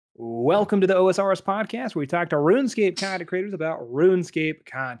Welcome to the OSRS podcast, where we talk to RuneScape content creators about RuneScape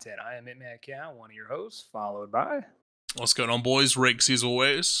content. I am Cow, one of your hosts, followed by... What's going on, boys? Rakes as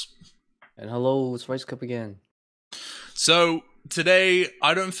always. And hello, it's Rice Cup again. So, today,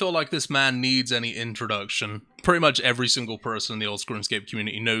 I don't feel like this man needs any introduction. Pretty much every single person in the old school RuneScape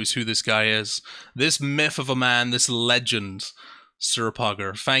community knows who this guy is. This myth of a man, this legend, Sir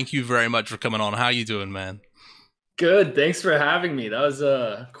Pugger. Thank you very much for coming on. How you doing, man? Good, thanks for having me. That was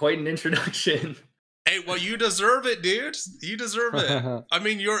quite an introduction. Hey, well, you deserve it, dude. You deserve it. I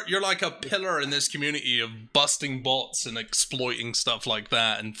mean, you're like a pillar in this community of busting bots and exploiting stuff like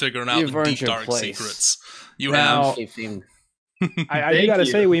that and figuring out the deep dark secrets. You have. I do gotta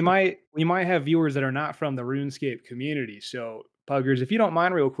say, we might have viewers that are not from the RuneScape community. So, Puggers, if you don't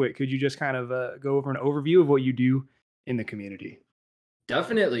mind, real quick, could you just kind of go over an overview of what you do in the community?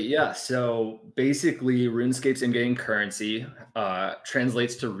 Definitely, yeah. So basically, RuneScape's in-game currency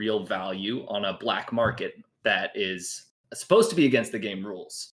translates to real value on a black market that is supposed to be against the game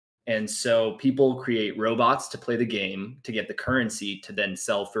rules. And so people create robots to play the game to get the currency to then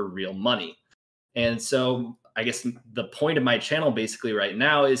sell for real money. And so I guess the point of my channel basically right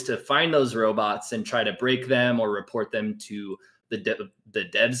now is to find those robots and try to break them or report them to the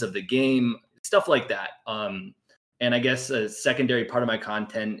devs of the game, stuff like that. And I guess a secondary part of my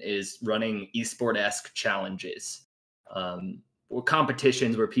content is running esport-esque challenges, or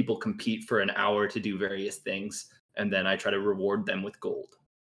competitions where people compete for an hour to do various things, and then I try to reward them with gold.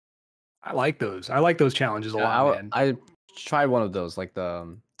 I like those. I like those challenges a lot, man. I tried one of those, like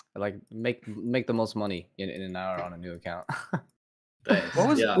make the most money in an hour on a new account. What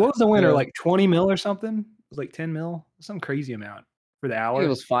was the winner? Like 20 mil or something? It was like 10 mil, some crazy amount for the hour. It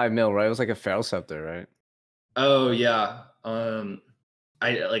was 5 mil, right? It was like a Feral Scepter, right? Oh yeah.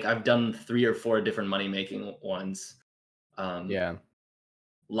 I've done 3 or 4 different money making ones. Yeah.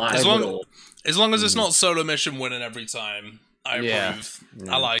 Live as long as it's not solo mission winning every time. I approve.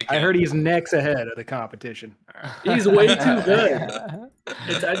 I like it. I heard he's next ahead of the competition. He's way too good.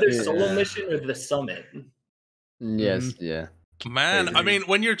 It's either solo mission or the summit. Yes, yeah. Man, Crazy. I mean,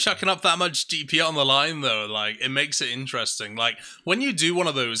 when you're chucking up that much GP on the line, though, like, it makes it interesting. Like, when you do one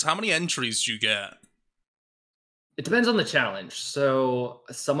of those, how many entries do you get? It depends on the challenge. So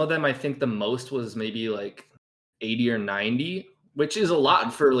some of them, I think the most was maybe like 80 or 90, which is a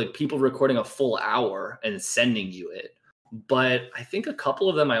lot for like people recording a full hour and sending you it. But I think a couple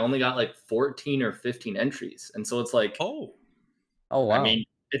of them, I only got like 14 or 15 entries. And so it's like, oh wow. I mean,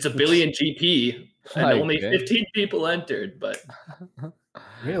 it's a billion GP and only 15 people entered, but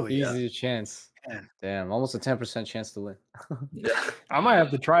really easy chance. Man. Damn, almost a 10% chance to win. Yeah. I might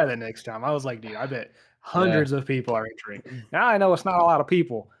have to try that next time. I was like, dude, I bet hundreds of people are entering. Now I know it's not a lot of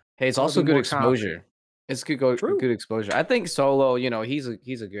people. Hey, it's also good exposure. It's good exposure. I think Solo, you know, he's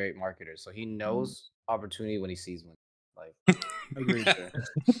a great marketer, so he knows opportunity when he sees one. Like, agreed.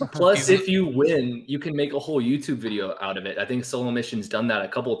 Plus, if you win, you can make a whole YouTube video out of it. I think Solo Mission's done that a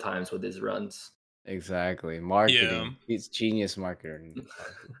couple of times with his runs. Exactly, marketing. Yeah. He's genius marketer.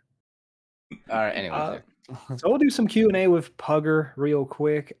 All right. Anyway, so we'll do some Q&A with Pugger real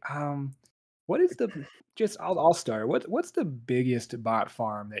quick. What is I'll start. What's the biggest bot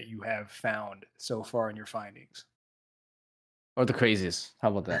farm that you have found so far in your findings? Or the craziest? How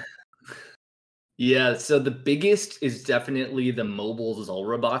about that? Yeah, so the biggest is definitely the mobile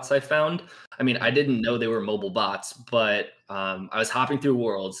Zulrah bots I found. I mean, I didn't know they were mobile bots, but I was hopping through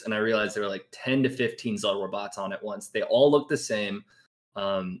worlds and I realized there were like 10 to 15 Zulrah bots on at once. They all look the same.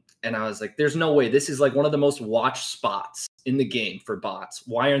 And I was like, there's no way. This is like one of the most watched spots in the game for bots.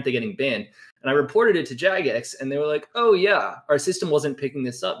 Why aren't they getting banned? And I reported it to Jagex and they were like, oh yeah, our system wasn't picking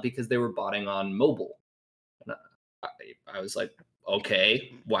this up because they were botting on mobile. And I was like,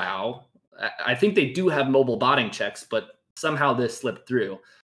 okay, wow. I think they do have mobile botting checks, but somehow this slipped through.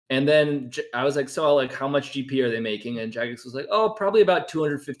 And then I was like, so like, how much GP are they making? And Jagex was like, oh, probably about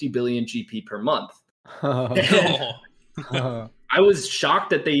 250 billion GP per month. I was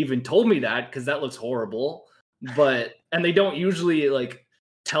shocked that they even told me that because that looks horrible. And they don't usually like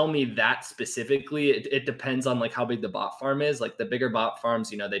tell me that specifically. It depends on like how big the bot farm is. Like the bigger bot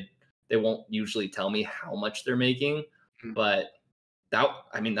farms, you know, they won't usually tell me how much they're making, but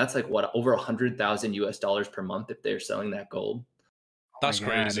that's like what, over $100,000 per month if they're selling that gold. That's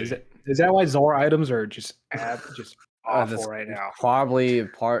crazy. Is that why Zulrah items are just awful right now? Probably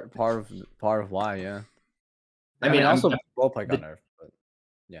part of why, yeah. I mean, also Blowpipe got nerfed, but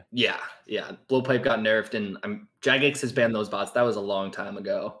yeah. Blowpipe got nerfed, and Jagex has banned those bots. That was a long time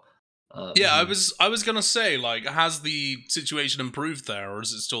ago. Yeah, I was gonna say, like, has the situation improved there, or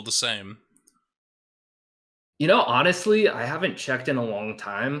is it still the same? Honestly, I haven't checked in a long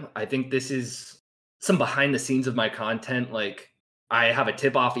time. I think this is some behind the scenes of my content. Like I have a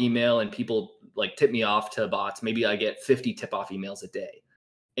tip off email and people like tip me off to bots. Maybe I get 50 tip off emails a day.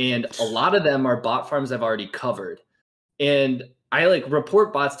 And a lot of them are bot farms I've already covered. And I like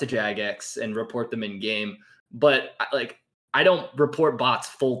report bots to Jagex and report them in game, but I don't report bots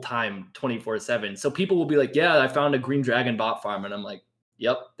full time 24/7. So people will be like, "Yeah, I found a green dragon bot farm," and I'm like,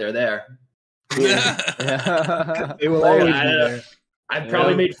 "Yep, they're there." Cool. They will always be there. I've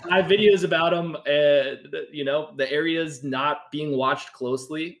probably made 5 videos about them. The area's not being watched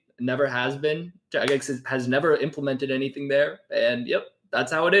closely. Never has been. Jagex has never implemented anything there, and yep,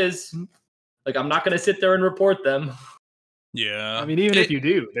 that's how it is. Like I'm not going to sit there and report them. Yeah. I mean, even if you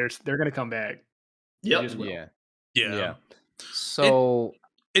do, they're going to come back. Yep. Yeah. So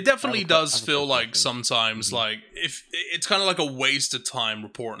it definitely does feel like sometimes like if it's kind of like a waste of time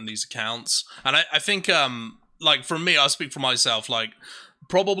reporting these accounts. And I think like for me, I'll speak for myself, like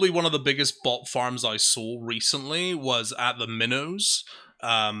probably one of the biggest bot farms I saw recently was at the minnows,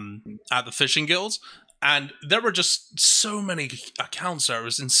 at the fishing guilds. And there were just so many accounts there. It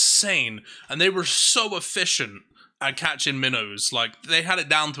was insane. And they were so efficient at catching minnows. Like, they had it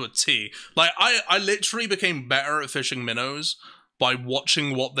down to a T. Like, I literally became better at fishing minnows by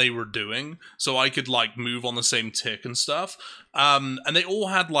watching what they were doing. So I could, like, move on the same tick and stuff. And they all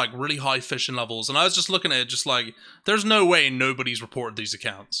had, like, really high fishing levels. And I was just looking at it just like, there's no way nobody's reported these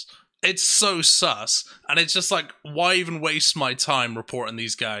accounts. It's so sus, and it's just like, why even waste my time reporting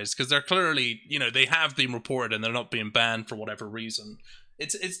these guys? Because they're clearly, they have been reported and they're not being banned for whatever reason.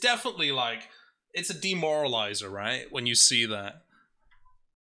 It's definitely like, it's a demoralizer, right? When you see that.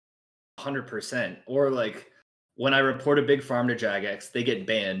 100%. Or like, when I report a big farm to Jagex, they get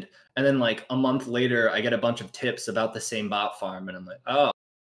banned, and then like a month later, I get a bunch of tips about the same bot farm, and I'm like, oh,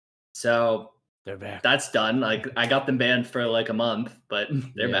 so they're back. That's done. Like I got them banned for like a month, but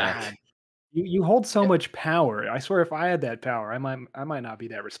they're back. You hold so much power. I swear, if I had that power, I might not be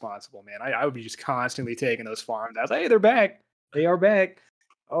that responsible, man. I would be just constantly taking those farms. I was like, hey, they're back. They are back.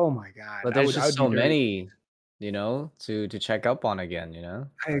 Oh my god! But there's just so many, to check up on again.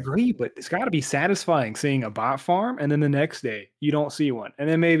 I agree, but it's got to be satisfying seeing a bot farm, and then the next day you don't see one, and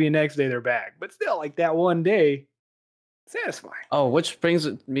then maybe the next day they're back. But still, like that one day. Satisfying. Oh, which brings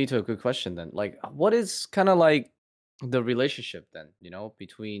me to a good question then. Like, what is kind of like the relationship then?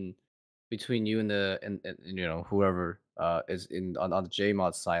 Between you and and whoever is on the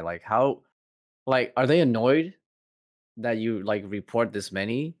JMod side. Like, how, like, are they annoyed that you like report this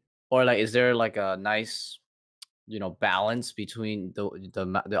many, or like, is there like a nice balance between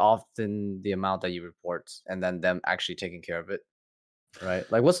the often the amount that you report and then them actually taking care of it,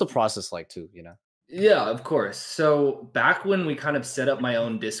 right? Like, what's the process like too? Yeah, of course. So back when we kind of set up my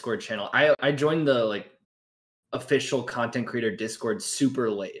own Discord channel, I joined the like official content creator Discord super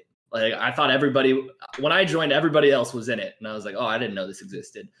late. Like I thought when I joined, everybody else was in it, and I was like, oh, I didn't know this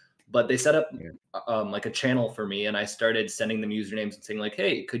existed. But they set up like a channel for me, and I started sending them usernames and saying like,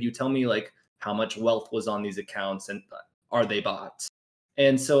 hey, could you tell me like how much wealth was on these accounts and are they bots?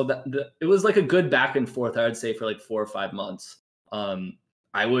 And so it was like a good back and forth, I would say, for like 4 or 5 months.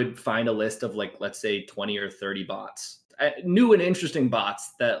 I would find a list of like, let's say 20 or 30 bots, new and interesting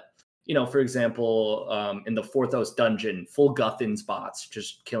bots that, for example, in the Forthos dungeon, full Guthins bots,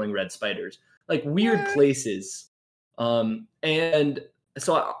 just killing red spiders, like weird places. And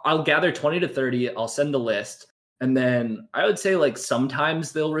so I'll gather 20 to 30, I'll send the list. And then I would say like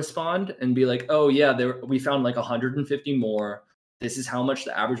sometimes they'll respond and be like, oh yeah, we found like 150 more. This is how much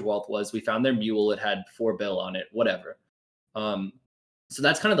the average wealth was. We found their mule. It had 4 bill on it, whatever. So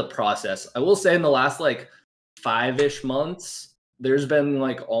that's kind of the process. I will say in the last like 5-ish months, there's been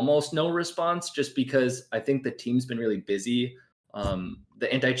like almost no response just because I think the team's been really busy.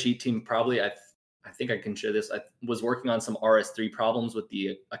 The anti-cheat team probably, I think I can share this. I was working on some RS3 problems with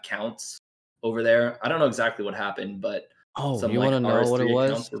the accounts over there. I don't know exactly what happened, but some you like want to know what it was?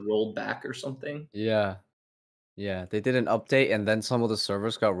 Accounts were rolled back or something. Yeah, they did an update, and then some of the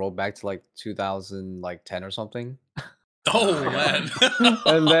servers got rolled back to like 2010 or something. Oh man!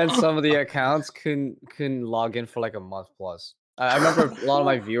 And then some of the accounts couldn't log in for like a month plus. I remember a lot of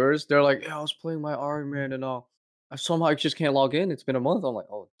my viewers, they're like, "Yeah, I was playing my Iron Man and I somehow just can't log in. It's been a month." I'm like,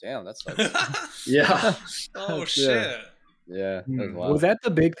 "Oh damn, that's yeah." Oh shit. Yeah. Was that the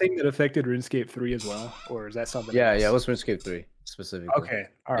big thing that affected RuneScape 3 as well, or is that something? Yeah, else? Yeah, it was RuneScape 3 specifically. Okay,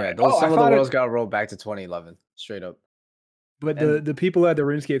 all right. Some of the worlds got rolled back to 2011, straight up. But the people who had the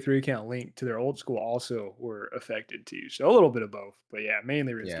RuneScape 3 account linked to their old school also were affected too. So a little bit of both. But yeah,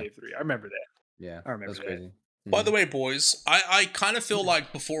 mainly RuneScape 3. I remember that. Yeah, I remember that's crazy. By the way, boys, I kind of feel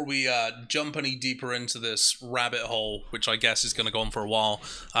like before we jump any deeper into this rabbit hole, which I guess is going to go on for a while,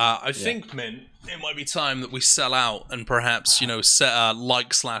 I think, Mint, it might be time that we sell out and perhaps, you know, set a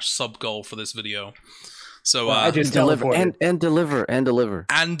like/sub goal for this video. So I just deliver and deliver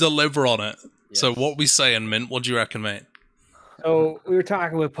on it. Yes. So what we saying, Mint? What do you reckon, mate? So we were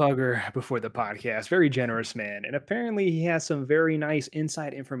talking with Pugger before the podcast, very generous man, and apparently he has some very nice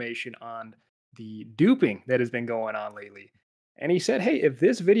inside information on the duping that has been going on lately. And he said, hey, if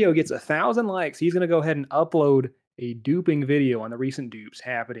this video gets 1,000 likes, he's going to go ahead and upload a duping video on the recent dupes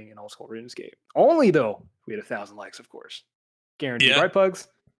happening in old school RuneScape. Only though we had 1,000 likes, of course. Guaranteed, right, Pugs?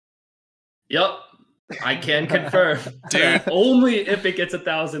 Yep, I can confirm. Dude. Only if it gets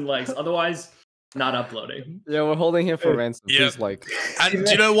 1,000 likes. Otherwise, not uploading. Yeah, we're holding him for ransom. Please like. And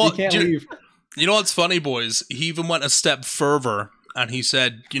do you know what? You know what's funny, boys? He even went a step further and he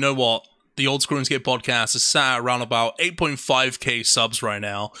said, you know what? The Old School RuneScape podcast is sat around about 8.5k subs right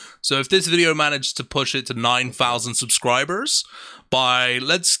now. So if this video managed to push it to 9,000 subscribers by,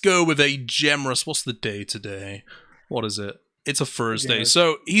 let's go with a generous, what's the day today? What is it? It's a Thursday. Yeah.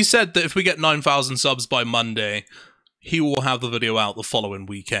 So he said that if we get 9,000 subs by Monday, he will have the video out the following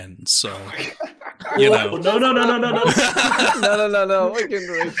weekend. So, you know. No. No. We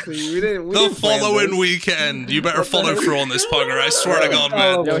didn't. The following weekend. You better follow through on this, Pugger. I swear to God,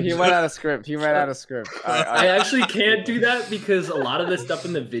 man. Yo, he ran out of script. I actually can't do that because a lot of the stuff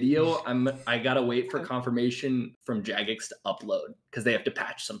in the video, I gotta wait for confirmation from Jagex to upload because they have to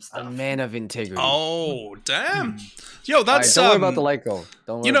patch some stuff. A man of integrity. Oh, damn. Yo, that's don't worry about the like goal.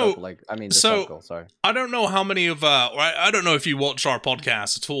 Don't worry about the like. I mean, the sub goal. Sorry. I don't know how many of I don't know if you watch our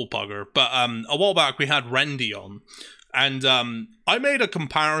podcast at all, Pugger, but a while back we had Rendy on, and I made a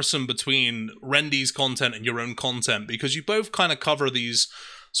comparison between Rendy's content and your own content because you both kind of cover these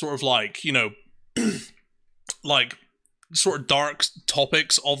sort of like, you know, like sort of dark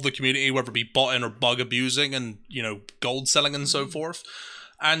topics of the community, whether it be botting or bug abusing and, you know, gold selling and so forth.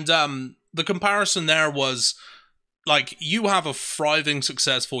 And the comparison there was, like, you have a thriving,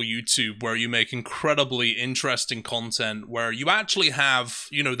 successful YouTube where you make incredibly interesting content where you actually have,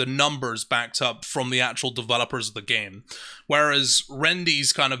 you know, the numbers backed up from the actual developers of the game. Whereas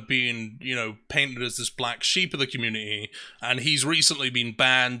Rendy's kind of been, you know, painted as this black sheep of the community, and he's recently been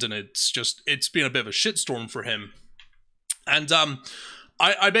banned, and it's been a bit of a shitstorm for him. And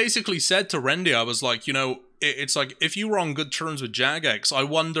I basically said to Rendy, I was like, you know, it's like, if you were on good terms with Jagex, I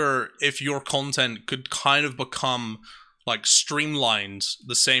wonder if your content could kind of become, like, streamlined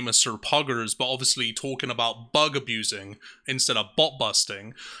the same as Sir Pugger's, but obviously talking about bug abusing instead of bot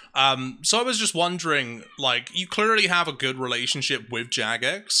busting. So I was just wondering, like, you clearly have a good relationship with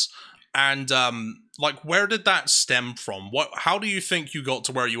Jagex, and, like, where did that stem from? How do you think you got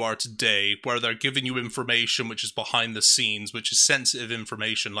to where you are today, where they're giving you information which is behind the scenes, which is sensitive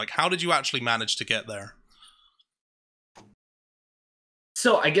information? Like, how did you actually manage to get there?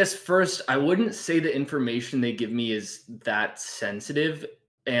 So I guess first, I wouldn't say the information they give me is that sensitive,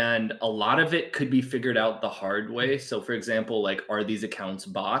 and a lot of it could be figured out the hard way. So for example, like, are these accounts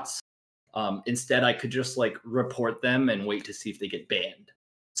bots? Instead, I could just like report them and wait to see if they get banned.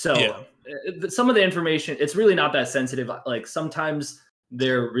 So some of the information, it's really not that sensitive. Like, sometimes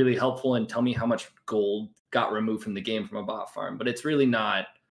they're really helpful and tell me how much gold got removed from the game from a bot farm, but it's really not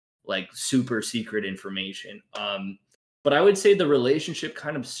like super secret information. But I would say the relationship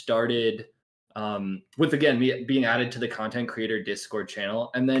kind of started with, again, me being added to the content creator Discord channel,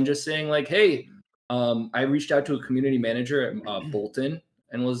 and then just saying like, hey, I reached out to a community manager at Bolton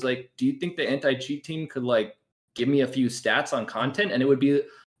and was like, do you think the anti-cheat team could like give me a few stats on content? And it would be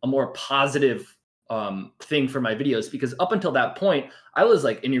a more positive thing for my videos, because up until that point, I was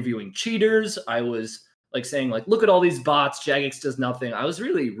like interviewing cheaters. I was like saying like, look at all these bots, Jagex does nothing. I was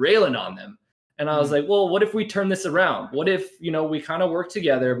really railing on them. And I was like, well, what if we turn this around? What if, you know, we kind of work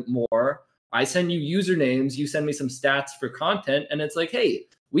together more? I send you usernames, you send me some stats for content, and it's like, hey,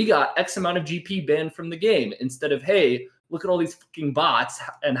 we got X amount of GP banned from the game, instead of, hey, look at all these fucking bots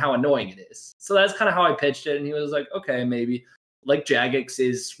and how annoying it is. So that's kind of how I pitched it. And he was like, okay, maybe. Like Jagex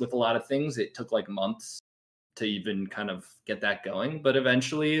is with a lot of things, it took like months to even kind of get that going. But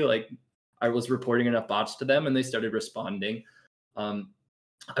eventually, like, I was reporting enough bots to them and they started responding. I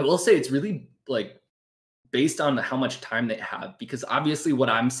will say it's really like based on how much time they have, because obviously what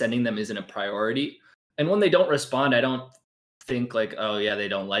I'm sending them isn't a priority. And when they don't respond, I don't think like, oh yeah, they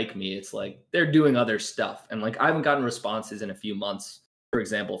don't like me. It's like they're doing other stuff. And like, I haven't gotten responses in a few months, for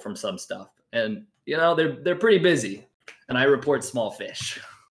example, from some stuff. And you know, they're pretty busy, and I report small fish.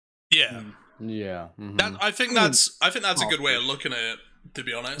 Yeah. Yeah. I think that's a good way of looking at it, to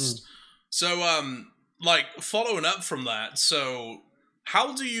be honest. So like following up from that, so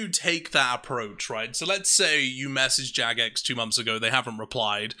how do you take that approach, right? So let's say you messaged Jagex 2 months ago, they haven't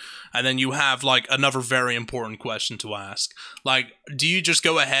replied, and then you have like another very important question to ask. Like, do you just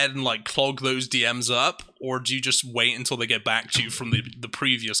go ahead and like clog those DMs up, or do you just wait until they get back to you from the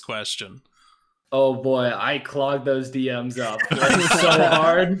previous question? Oh boy, I clogged those DMs up. It's so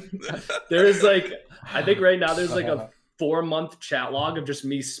hard. There's like, I think right now there's like a 4-month chat log of just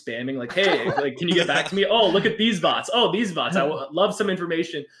me spamming like, hey, like, can you get back to me? Oh, look at these bots. Oh, these bots. I love some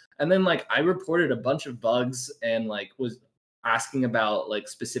information. And then like I reported a bunch of bugs and like was asking about like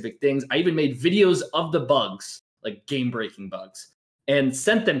specific things. I even made videos of the bugs, like game-breaking bugs, and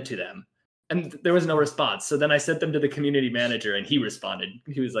sent them to them. And there was no response. So then I sent them to the community manager and he responded.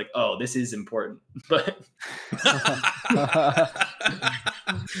 He was like, oh, this is important. But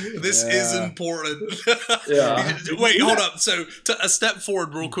this is important. Yeah. Wait, hold up. So a step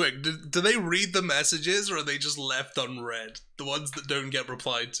forward real quick. Do they read the messages or are they just left unread? The ones that don't get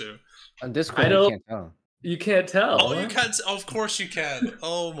replied to? On Discord, you can't tell. You can't tell. Oh, you can't. Of course you can.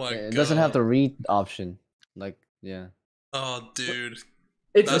 Oh my god. It doesn't have the read option. Like, yeah. Oh, dude.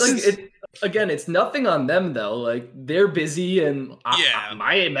 It's like again, it's nothing on them though. Like they're busy, and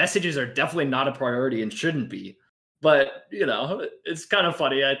my messages are definitely not a priority and shouldn't be. But you know, it's kind of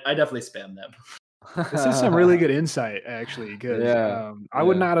funny. I definitely spam them. This is some really good insight, actually, because I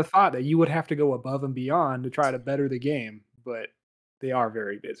would not have thought that you would have to go above and beyond to try to better the game, but they are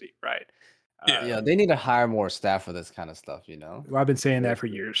very busy, right? Yeah, they need to hire more staff for this kind of stuff, you know? Well, I've been saying that for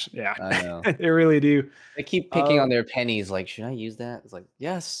years. Yeah, I know. they really do. They keep picking on their pennies, like, should I use that? It's like,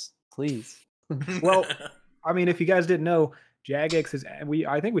 yes, please. Well, I mean, if you guys didn't know, Jagex is,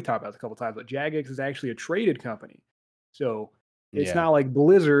 I think we talked about this a couple times, but Jagex is actually a traded company. So it's not like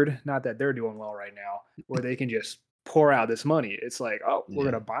Blizzard, not that they're doing well right now, where they can just pour out this money. It's like, oh, we're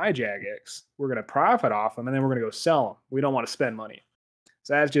going to buy Jagex, we're going to profit off them, and then we're going to go sell them. We don't want to spend money.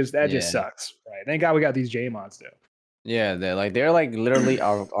 So that just sucks, right? Thank God we got these J-mods though. Yeah, they're like literally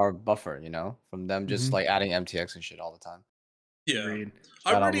our buffer, you know, from them just like adding MTX and shit all the time. Yeah,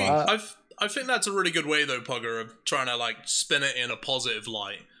 I think that's a really good way though, Pugger, of trying to like spin it in a positive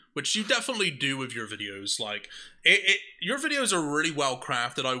light, which you definitely do with your videos. Like, your videos are really well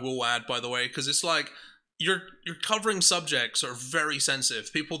crafted. I will add, by the way, because it's like you're covering subjects that are very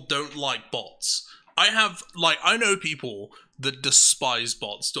sensitive. People don't like bots. I know people that despise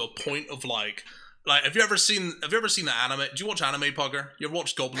bots to a point of like have you ever seen the anime? Do you watch anime, Pugger? You ever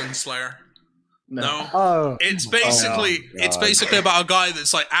watched Goblin Slayer? No. Oh, it's basically about a guy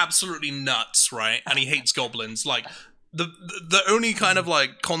that's like absolutely nuts, right? And he hates goblins. Like the only kind of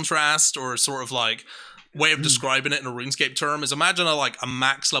like contrast or sort of like way of describing it in a RuneScape term is imagine a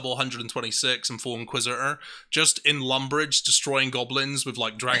max level 126 and full Inquisitor just in Lumbridge destroying goblins with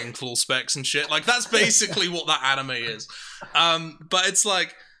like Dragon Claw specs and shit. Like that's basically what that anime is. But it's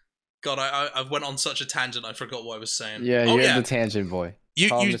like, God, I went on such a tangent. I forgot what I was saying. Yeah, you're the tangent boy.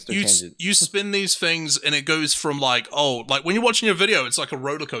 You spin these things and it goes from like when you're watching your video, it's like a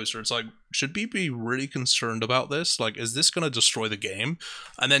roller coaster. It's like, should we be really concerned about this? Like, is this going to destroy the game?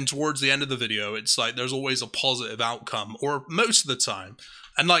 And then towards the end of the video, it's like there's always a positive outcome, or most of the time.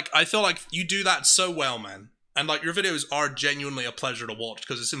 And like I feel like you do that so well, man. And like your videos are genuinely a pleasure to watch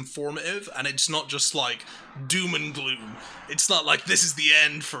because it's informative and it's not just like doom and gloom. It's not like this is the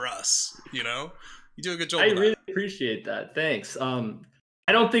end for us, you know? You do a good job. I really appreciate that. Thanks.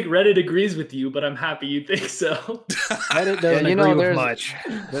 I don't think Reddit agrees with you, but I'm happy you think so. Reddit doesn't agree with much.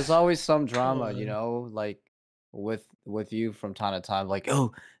 There's always some drama, you know, like with you from time to time. Like,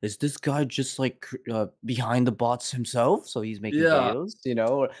 oh, is this guy just like behind the bots himself? So he's making videos, you know,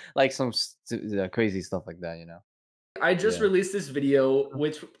 or like some crazy stuff like that, you know. I just released this video,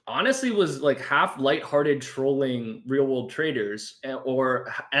 which honestly was like half lighthearted trolling real world traders,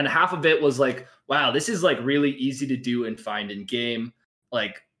 and half of it was like, wow, this is like really easy to do and find in game.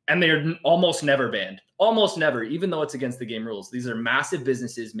 Like, and they're almost never banned, almost never, even though it's against the game rules. These are massive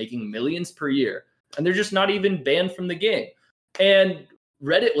businesses making millions per year, and they're just not even banned from the game. And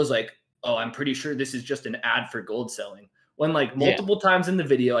Reddit was like, oh, I'm pretty sure this is just an ad for gold selling. When like multiple times in the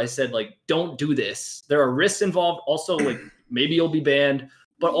video, I said like, don't do this. There are risks involved. Also, like maybe you'll be banned,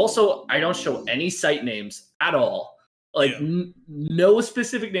 but also I don't show any site names at all. Like no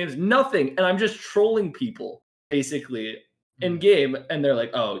specific names, nothing. And I'm just trolling people basically in game. And they're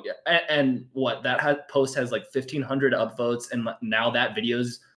like, oh yeah. And what that post has like 1,500 upvotes. And now that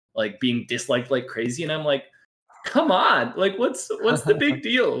video's like being disliked like crazy. And I'm like, come on, like what's the big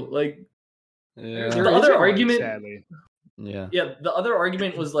deal? Like the other argument, sadly. The other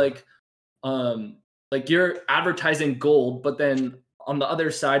argument was like you're advertising gold, but then on the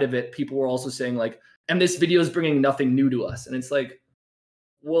other side of it, people were also saying like, and this video is bringing nothing new to us. And it's like,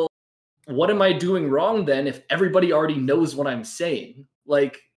 well, what am I doing wrong then if everybody already knows what I'm saying?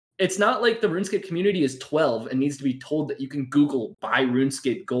 Like, it's not like the RuneScape community is 12 and needs to be told that you can Google buy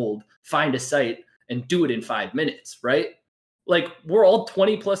RuneScape gold, find a site, and do it in 5 minutes, right? Like, we're all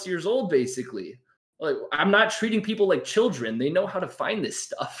 20 plus years old, basically. Like, I'm not treating people like children. They know how to find this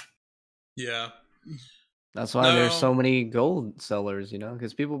stuff. Yeah. That's why there's so many gold sellers, you know,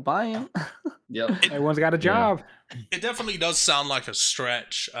 because people buy them. Yep. Everyone's got a job. It definitely does sound like a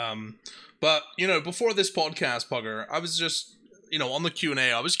stretch. But, you know, before this podcast, Pugger, I was just, you know, on the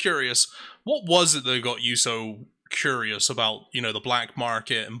Q&A, I was curious, what was it that got you so curious about, you know, the black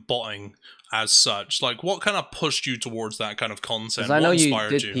market and botting as such? Like, what kind of pushed you towards that kind of content? I know what you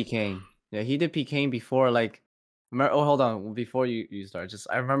inspired did PKing. Yeah, he did PKing before, like, oh, hold on, before you start, just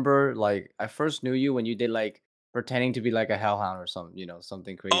I remember, like, I first knew you when you did, like, pretending to be like a hellhound or something, you know,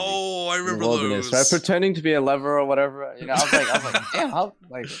 something crazy. Oh, I remember wilderness, those. right? Pretending to be a lever or whatever. You know, I was like, damn, how,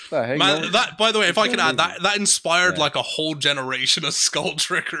 like, what the heck? Man, that, by the way, if I can add, crazy. that inspired like a whole generation of skull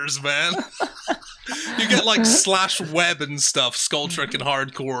trickers, man. You get like slash web and stuff, skull trick and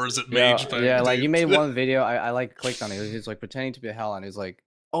hardcores at Mage Peg. Yeah, like you made one video, I like clicked on it. He was like pretending to be a hellhound. He was like,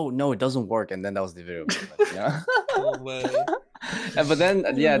 oh no, it doesn't work, and then that was the video. Yeah. But then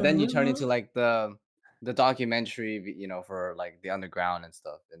then you turn into like the documentary, you know, for like the underground and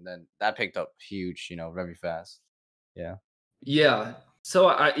stuff, and then that picked up huge, you know, very fast. Yeah. So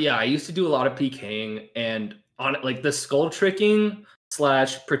I used to do a lot of PKing, and on like the skull tricking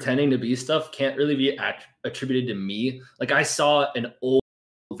 / pretending to be stuff can't really be attributed to me. Like, I saw an old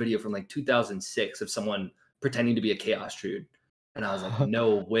video from like 2006 of someone pretending to be a chaos druid, and I was like,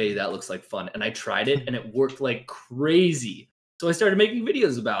 no way, that looks like fun. And I tried it, and it worked like crazy. So I started making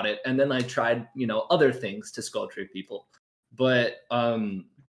videos about it, and then I tried, you know, other things to skull trick people. But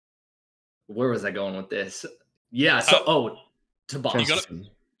where was I going with this? Yeah. So to bots.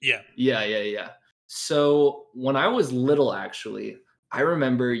 Yeah. So when I was little, actually, I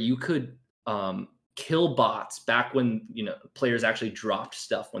remember you could kill bots back when, you know, players actually dropped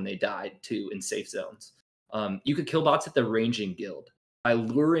stuff when they died too in safe zones. You could kill bots at the ranging guild by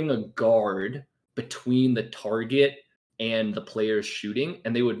luring a guard between the target and the players shooting,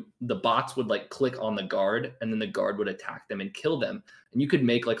 and the bots would like click on the guard, and then the guard would attack them and kill them. And you could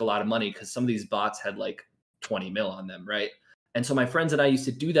make like a lot of money because some of these bots had like 20 mil on them, right? And so my friends and I used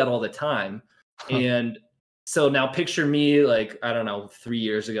to do that all the time. And so now picture me like, I don't know, 3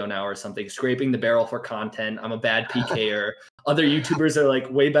 years ago now or something, scraping the barrel for content. I'm a bad PKer. Other YouTubers are like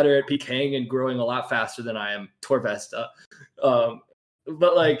way better at PKing and growing a lot faster than I am. Torvesta.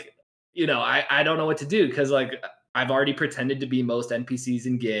 But like, you know, I don't know what to do because like I've already pretended to be most NPCs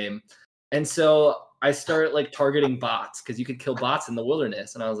in game. And so I started like targeting bots because you could kill bots in the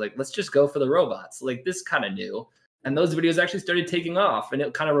wilderness. And I was like, let's just go for the robots. Like, this kind of new. And those videos actually started taking off. And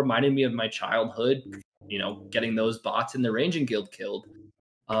it kind of reminded me of my childhood, you know, getting those bots in the ranging guild killed.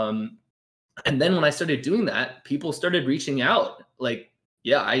 And then when I started doing that, people started reaching out. Like,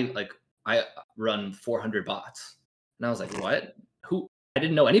 yeah, I run 400 bots. And I was like, what? Who? I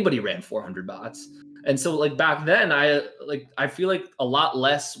didn't know anybody ran 400 bots. And so like back then, I feel like a lot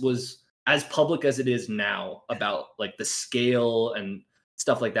less was as public as it is now about like the scale and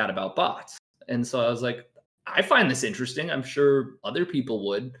stuff like that about bots. And so I was like, I find this interesting. I'm sure other people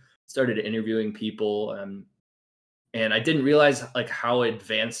would. Started interviewing people, and I didn't realize like how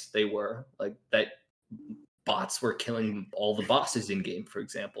advanced they were. Like that bots were killing all the bosses in game, for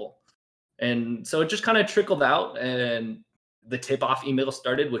example. And so it just kind of trickled out, and the tip-off email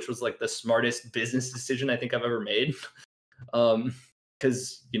started, which was like the smartest business decision I think I've ever made.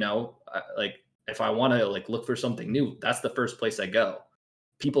 Because, you know, like if I want to like look for something new, that's the first place I go.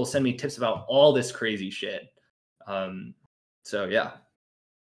 People send me tips about all this crazy shit. So yeah,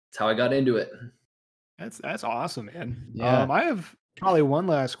 that's how I got into it. That's awesome, man. Yeah. I have probably one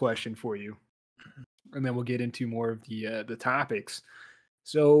last question for you, and then we'll get into more of the topics.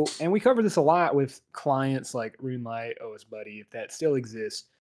 So, and we cover this a lot with clients like RuneLite, OSBuddy, if that still exists.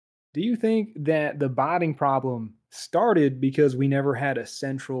 Do you think that the botting problem started because we never had a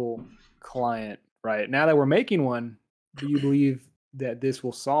central client, right? Now that we're making one, do you believe that this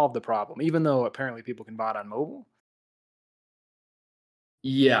will solve the problem, even though apparently people can bot on mobile?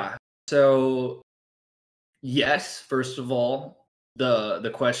 Yeah. So yes, first of all,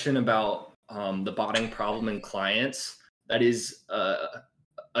 the question about the botting problem in clients, that is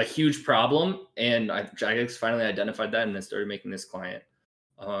a huge problem, and Jagex finally identified that and then started making this client.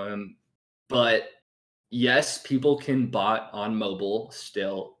 But yes, people can bot on mobile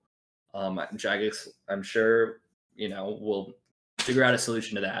still. Jagex, I'm sure, you know, will figure out a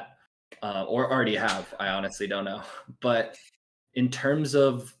solution to that. or already have. I honestly don't know. But in terms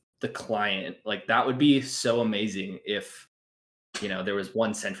of the client, like that would be so amazing if, you know, there was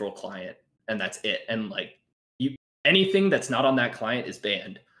one central client and that's it. And like you, anything that's not on that client is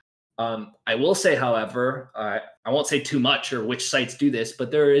banned. I will say, however, I won't say too much or which sites do this,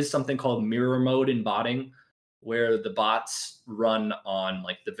 but there is something called mirror mode in botting, where the bots run on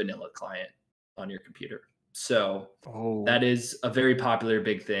like the vanilla client on your computer. So that is a very popular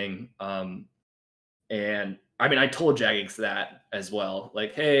big thing. And I mean, I told Jagex that as well.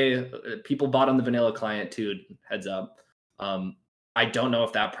 Like, hey, people bought on the vanilla client too. Heads up. I don't know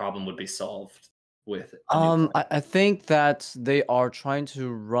if that problem would be solved with. I think that they are trying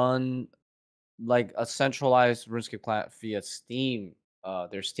to run like a centralized RuneScape client via Steam,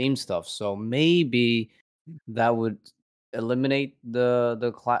 their Steam stuff. So maybe that would eliminate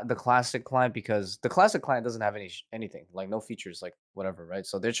the classic client, because the classic client doesn't have anything, like no features, like whatever, right?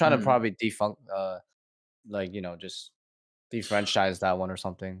 So they're trying to probably defunct, like, you know, just defranchise that one or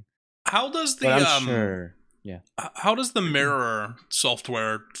something. How does the but I'm sure, yeah. How does the mirror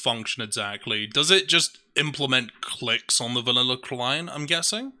software function exactly? Does it just implement clicks on the vanilla client, I'm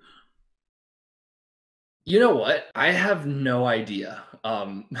guessing? You know what? I have no idea.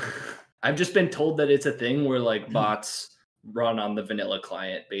 I've just been told that it's a thing where like bots run on the vanilla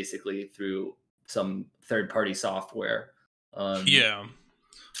client basically through some third-party software. Yeah.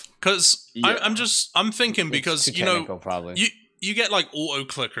 Because Yeah. I'm thinking, because It's too you know, technical, probably. you get like auto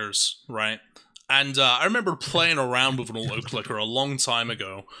clickers, right? And I remember playing around with an auto clicker a long time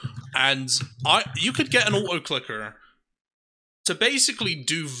ago, and you could get an auto clicker to basically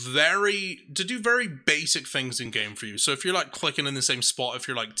do very basic things in game for you. So if you're like clicking in the same spot, if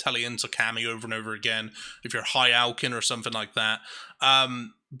you're like telling into Cami over and over again, if you're high alkin or something like that,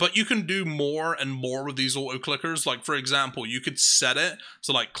 but you can do more and more with these auto clickers. Like, for example, you could set it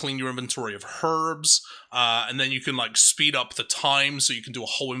to like clean your inventory of herbs, and then you can like speed up the time, so you can do a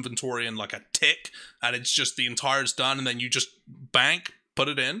whole inventory in like a tick, and it's just the entire's done, and then you just bank, put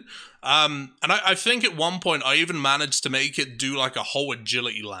it in. And I think at one point I even managed to make it do like a whole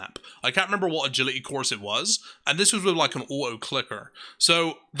agility lap. I can't remember what agility course it was, and this was with like an auto clicker.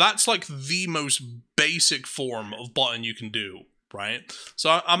 So that's like the most basic form of button you can do, right?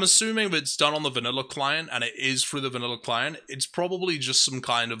 So I'm assuming if it's done on the vanilla client and it is through the vanilla client, it's probably just some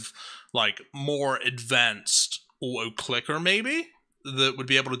kind of like more advanced auto clicker maybe that would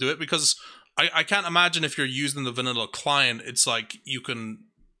be able to do it, because I can't imagine if you're using the vanilla client, it's like you can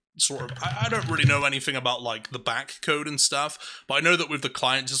sort of, I don't really know anything about like the back code and stuff, but I know that with the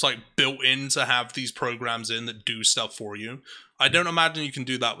client just like built in to have these programs in that do stuff for you. I don't imagine you can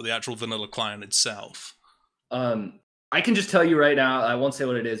do that with the actual vanilla client itself. I can just tell you right now, I won't say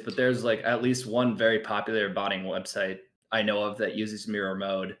what it is, but there's like at least one very popular botting website I know of that uses mirror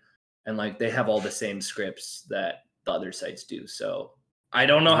mode, and like they have all the same scripts that the other sites do. So I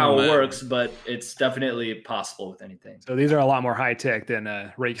don't know how it works, but it's definitely possible with anything. So these are a lot more high tech than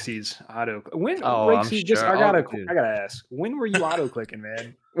Rakesy's auto. When Rakesy, just I gotta ask, when were you auto clicking,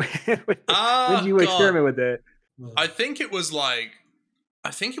 man? when did you experiment with that? I think it was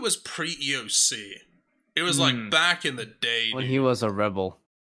pre EOC. It was like back in the day, when dude. he was a rebel.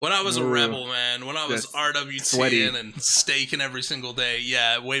 When I was a rebel, man. When I was RWTing and staking every single day.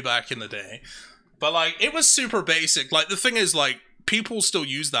 Yeah, way back in the day. But like, it was super basic. Like, the thing is, like, people still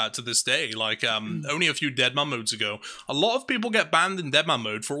use that to this day. Like, only a few Deadman modes ago, a lot of people get banned in Deadman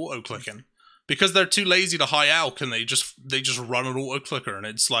mode for auto clicking because they're too lazy to high alk, and they just run an auto clicker, and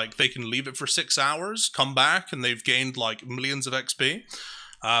it's like they can leave it for 6 hours, come back, and they've gained like millions of XP.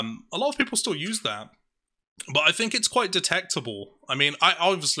 A lot of people still use that, but I think it's quite detectable. I mean, I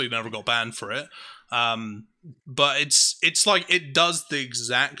obviously never got banned for it. But it's like it does the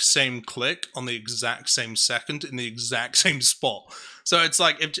exact same click on the exact same second in the exact same spot. So it's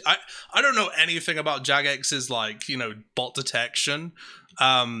like, if I don't know anything about Jagex's like, you know, bot detection.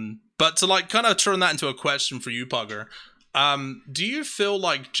 But to like kind of turn that into a question for you, Pugger, do you feel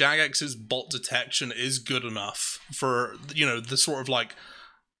like Jagex's bot detection is good enough for, you know, the sort of like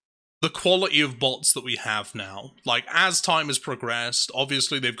the quality of bots that we have now? Like, as time has progressed,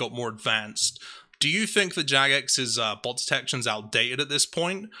 obviously they've got more advanced. Do you think that Jagex's bot detection's outdated at this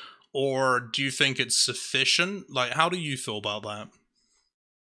point, or do you think it's sufficient? Like, how do you feel about that?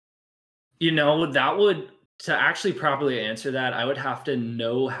 You know, to actually properly answer that, I would have to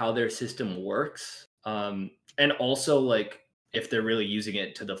know how their system works, and also like if they're really using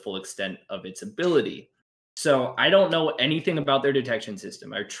it to the full extent of its ability. So I don't know anything about their detection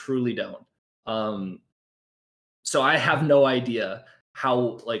system. I truly don't. So I have no idea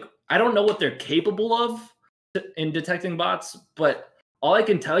how, like, I don't know what they're capable of in detecting bots, but all I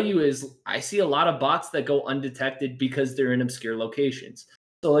can tell you is I see a lot of bots that go undetected because they're in obscure locations.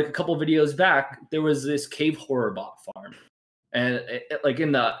 So like a couple videos back, there was this cave horror bot farm, and like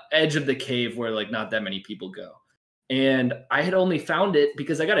in the edge of the cave where like not that many people go. And I had only found it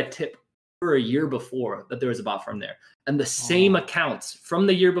because I got a tip for a year before that there was a bot farm there, and the same accounts from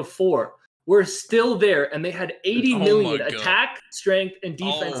the year before were still there, and they had 80 million attack, strength, and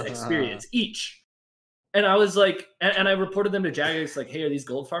defense experience each. And I was like, and I reported them to Jagex, like, hey, are these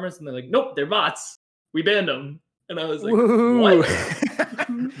gold farmers? And they're like, nope, they're bots. We banned them. And I was like, what?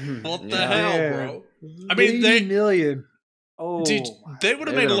 What the hell, bro? I mean, 80 million. Dude, they would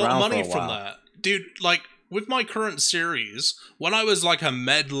have made a lot of money from that. Dude, like, with my current series, when I was like a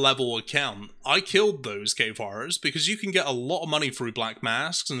med-level account, I killed those cave horrors because you can get a lot of money through black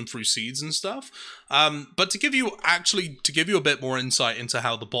masks and through seeds and stuff. But to give you a bit more insight into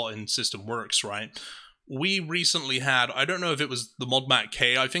how the botting system works, right? We recently had, I don't know if it was the ModMat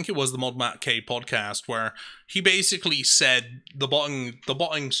K, I think it was the ModMat K podcast, where he basically said the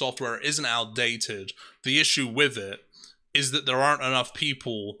botting software isn't outdated. The issue with it is that there aren't enough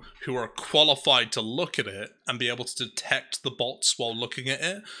people who are qualified to look at it and be able to detect the bots while looking at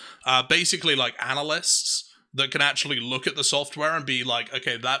it. Basically like analysts that can actually look at the software and be like,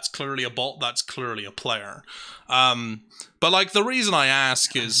 okay, that's clearly a bot, that's clearly a player. But like the reason I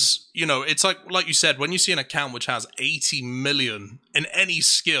ask is, you know, it's like you said, when you see an account which has 80 million in any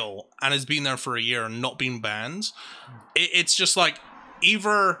skill and has been there for a year and not been banned, it's just like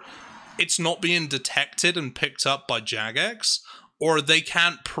either it's not being detected and picked up by Jagex, or they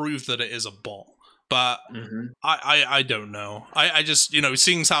can't prove that it is a bot. But I don't know. I just, you know,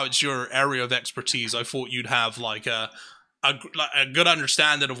 seeing how it's your area of expertise, I thought you'd have like a good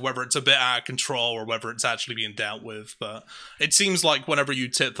understanding of whether it's a bit out of control or whether it's actually being dealt with. But it seems like whenever you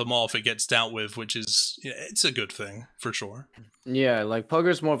tip them off, it gets dealt with, which is, yeah, it's a good thing for sure. Yeah, like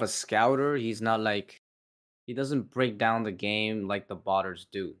Pugger's more of a scouter. He's not like, he doesn't break down the game like the botters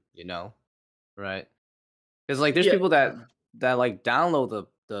do, you know? Right? Because like there's people that like download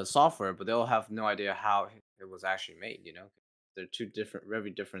the software, but they'll have no idea how it was actually made, you know? They're two very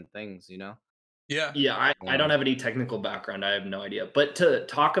different things, you know? Yeah, I don't have any technical background. I have no idea. But to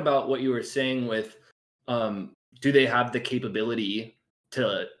talk about what you were saying with, do they have the capability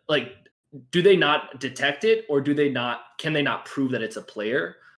to, like, do they not detect it, or can they not prove that it's a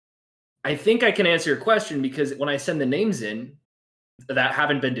player? I think I can answer your question, because when I send the names in that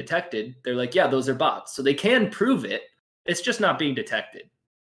haven't been detected, they're like, yeah, those are bots. So they can prove it. It's just not being detected.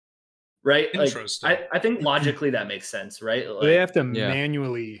 Right? Interesting. Like, I think logically that makes sense, right? Like, they have to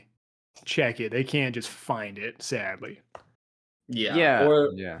manually check it. They can't just find it, sadly. Yeah.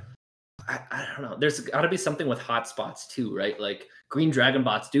 Or I don't know. There's got to be something with hotspots too, right? Like green dragon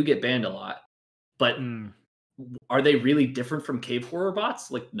bots do get banned a lot, but are they really different from cave horror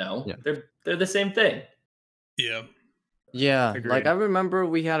bots? Like, no, they're the same thing. Yeah, like I remember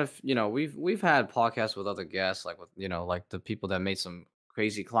we had we've had podcasts with other guests, like with like the people that made some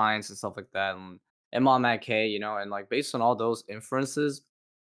crazy clients and stuff like that, and Mom at K, and like based on all those inferences,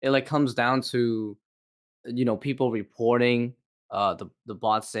 it like comes down to people reporting the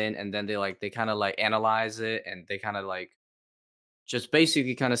bots in, and then they kind of like analyze it, and they kind of like just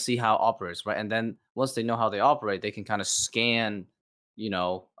basically kind of see how it operates, right? And then once they know how they operate, they can kind of scan the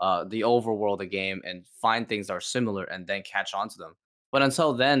overworld of the game and find things that are similar and then catch on to them. But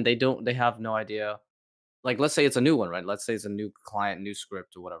until then, they have no idea. Like, let's say it's a new one, right? Let's say it's a new client, new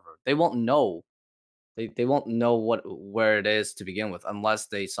script or whatever. They won't know. They won't know where it is to begin with unless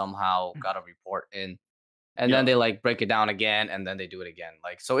they somehow got a report in. And then they like break it down again, and then they do it again.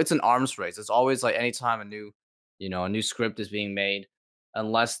 Like, so it's an arms race. It's always like anytime a new script is being made,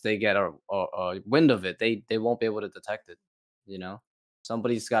 unless they get a wind of it, they won't be able to detect it.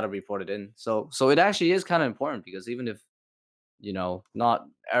 Somebody's got to report it in. So it actually is kind of important, because even if not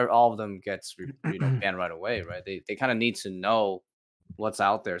all of them gets banned right away, right? They kind of need to know what's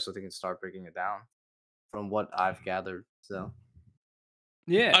out there so they can start breaking it down, from what I've gathered. So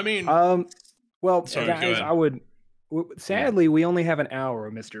yeah, I mean, well, guys, sadly we only have an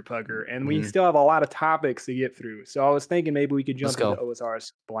hour, Mr. Pugger, and we still have a lot of topics to get through. So I was thinking maybe we could jump into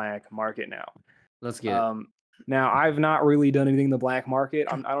OSRS black market now. Let's get it. Now, I've not really done anything in the black market.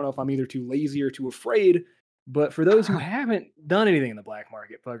 I don't know if I'm either too lazy or too afraid, but for those who haven't done anything in the black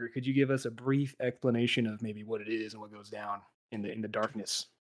market, Pugger, could you give us a brief explanation of maybe what it is and what goes down in the darkness?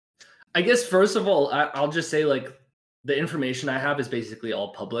 I guess, first of all, I'll just say, like, the information I have is basically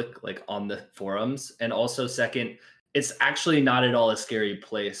all public, like on the forums. And also, second, it's actually not at all a scary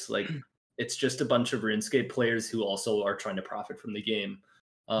place. Like, it's just a bunch of RuneScape players who also are trying to profit from the game.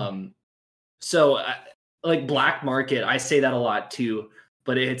 So like black market, I say that a lot too,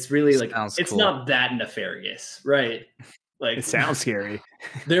 but it's really like it's cool. not that nefarious, right? Like It sounds scary.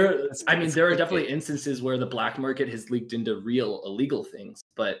 there are definitely instances where the black market has leaked into real illegal things,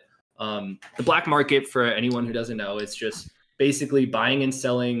 but the black market, for anyone who doesn't know, it's just basically buying and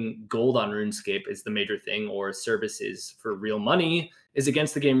selling gold on RuneScape is the major thing, or services for real money is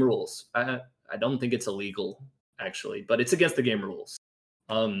against the game rules. I don't think it's illegal actually, but it's against the game rules.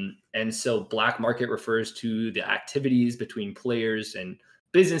 And so black market refers to the activities between players and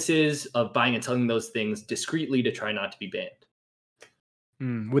businesses of buying and selling those things discreetly to try not to be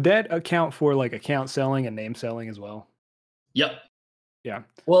banned. Would that account for like account selling and name selling as well? Yep. Yeah.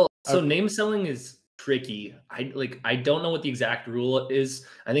 Well, so name selling is tricky. I don't know what the exact rule is.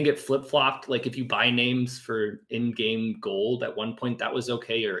 I think it flip-flopped. Like if you buy names for in-game gold at one point, that was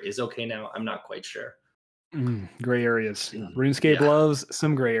okay or is okay now. I'm not quite sure. Gray areas. RuneScape loves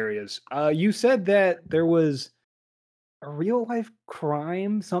some gray areas. You said that there was a real life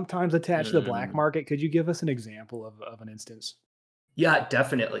crime sometimes attached to the black market. Could you give us an example of an instance? Yeah,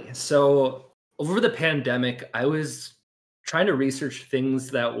 definitely. So over the pandemic, I was trying to research things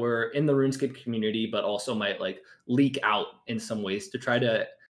that were in the RuneScape community, but also might like leak out in some ways to try to,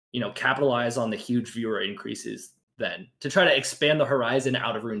 capitalize on the huge viewer increases then, to try to expand the horizon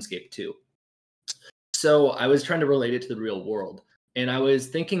out of RuneScape too. So I was trying to relate it to the real world. And I was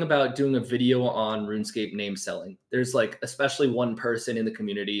thinking about doing a video on RuneScape name selling. There's like especially one person in the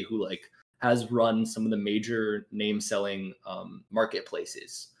community who like has run some of the major name selling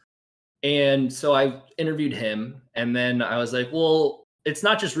marketplaces. And so I interviewed him, and then I was like, well, it's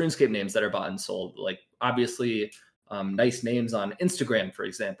not just RuneScape names that are bought and sold. Like obviously nice names on Instagram, for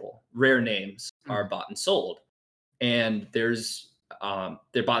example, rare names are bought and sold. And they're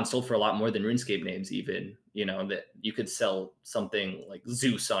bought and sold for a lot more than RuneScape names even, that you could sell something like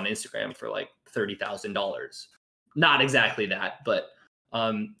Zeus on Instagram for like $30,000. Not exactly that, but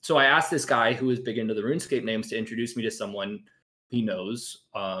so I asked this guy who is big into the RuneScape names to introduce me to someone he knows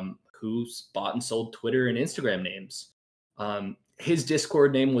who's bought and sold Twitter and Instagram names. His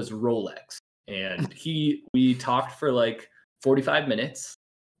Discord name was Rolex, and we talked for like 45 minutes,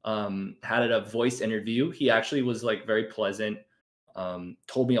 had a voice interview. He actually was like very pleasant,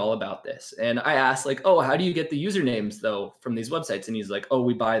 told me all about this. And I asked like, oh, how do you get the usernames though from these websites? And he's like, oh,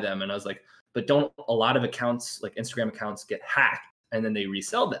 we buy them. And I was like, but don't a lot of accounts, like Instagram accounts, get hacked and then they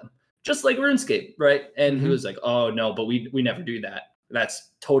resell them just like RuneScape, right? And he was like, oh no, but we never do that. That's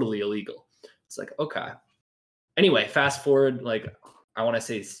totally illegal. It's like, okay. Anyway, fast forward, like I want to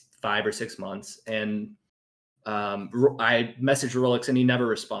say 5 or 6 months, and I messaged Rolex and he never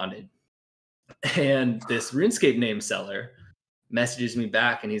responded. And this RuneScape name seller messages me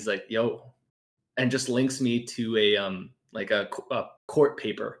back and he's like, yo, and just links me to a court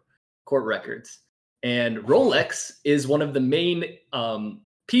records. And Rolex is one of the main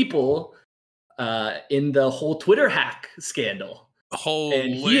people in the whole Twitter hack scandal. Holy.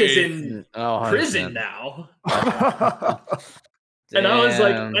 And he is in prison now. And I was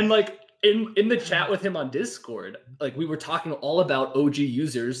like, and like in the chat with him on Discord, like we were talking all about OG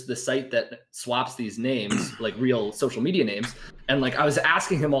Users, the site that swaps these names, like real social media names. And like I was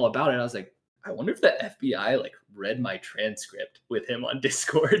asking him all about it. I was like, I wonder if the FBI like read my transcript with him on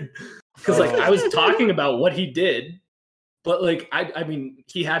Discord. Because like I was talking about what he did, but like I mean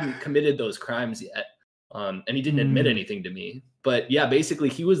he hadn't committed those crimes yet. And he didn't admit anything to me. But yeah, basically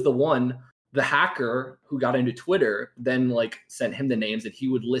he was the hacker who got into Twitter, then like sent him the names and he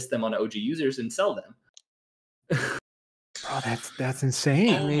would list them on OG Users and sell them. Oh, that's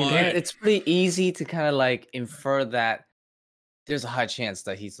insane. I mean, it's pretty easy to kind of like infer that there's a high chance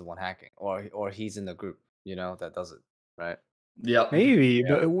that he's the one hacking or he's in the group, that does it, right? Yeah. Maybe,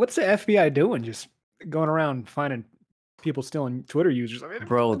 but what's the FBI doing? Just going around finding people stealing Twitter users? I mean,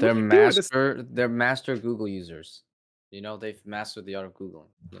 bro, they're master Google users. They've mastered the art of Googling.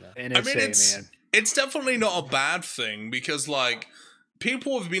 NSA, I mean, it's definitely not a bad thing because, like,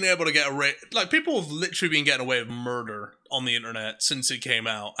 people have been able to get away. Like, people have literally been getting away with murder on the internet since it came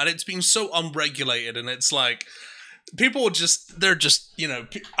out, and it's been so unregulated. And it's like people they're just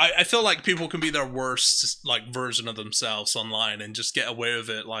I feel like people can be their worst like version of themselves online and just get away with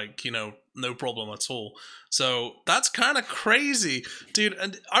it, like no problem at all. So that's kind of crazy, dude.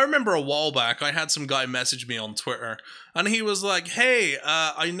 And I remember a while back I had some guy message me on Twitter and he was like, hey,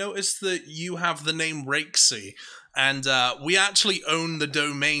 I noticed that you have the name Rakesy, and we actually own the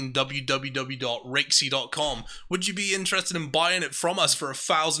domain www.rakesy.com. Would you be interested in buying it from us for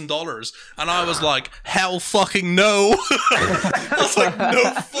 $1,000? And I was like, hell fucking no. I was like, no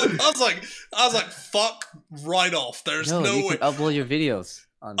fuck. I was like, fuck right off. There's no way. You can upload your videos.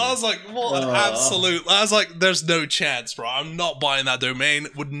 I was like, what an absolute... I was like, there's no chance, bro. I'm not buying that domain.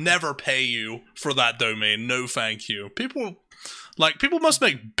 Would never pay you for that domain. No thank you. People must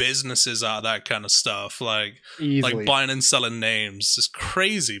make businesses out of that kind of stuff. Like buying and selling names. It's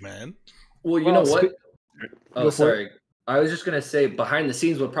crazy, man. Well, you know what? Oh, sorry. I was just going to say, behind the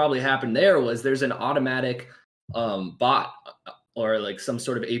scenes, what probably happened there was there's an automatic bot or like some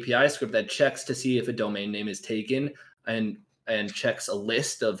sort of API script that checks to see if a domain name is taken and checks a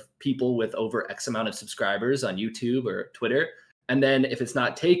list of people with over X amount of subscribers on YouTube or Twitter. And then if it's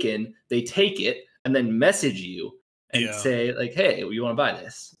not taken, they take it and then message you and say like, hey, you want to buy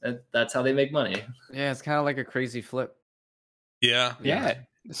this? That's how they make money. Yeah, it's kind of like a crazy flip. Yeah.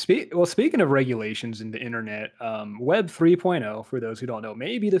 Speaking of regulations in the internet, Web 3.0, for those who don't know,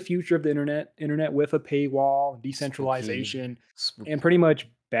 may be the future of the internet with a paywall, decentralization, and pretty much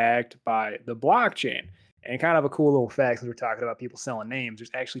backed by the blockchain. And kind of a cool little fact, since we're talking about people selling names,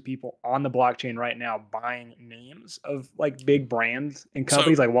 there's actually people on the blockchain right now buying names of like big brands and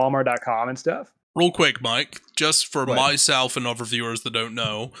companies like Walmart.com and stuff. Real quick, Mike, just for myself and other viewers that don't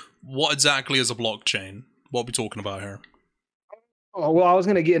know, what exactly is a blockchain? What are we talking about here? Oh, well, I was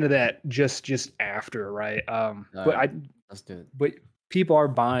going to get into that just after, right? Let's do it. But people are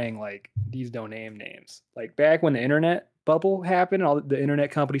buying like these domain names. Like back when the internet bubble happened, all the internet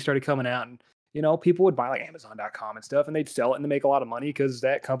companies started coming out, and people would buy like Amazon.com and stuff, and they'd sell it and they make a lot of money because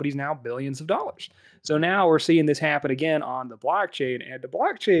that company's now billions of dollars. So now we're seeing this happen again on the blockchain, and the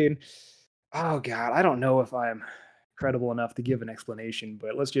blockchain. Oh God, I don't know if I'm credible enough to give an explanation,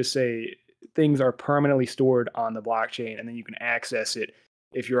 but let's just say things are permanently stored on the blockchain, and then you can access it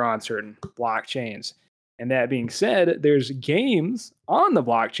if you're on certain blockchains. And that being said, there's games on the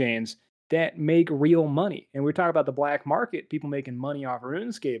blockchains that make real money. And we're talking about the black market, people making money off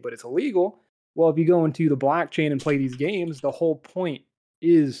RuneScape, but it's illegal. Well, if you go into the blockchain and play these games, the whole point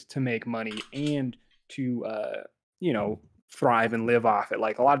is to make money and to, thrive and live off it.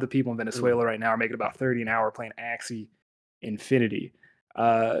 Like a lot of the people in Venezuela right now are making about 30 an hour playing Axie Infinity.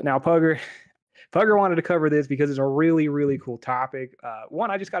 Now, Pugger wanted to cover this because it's a really, really cool topic.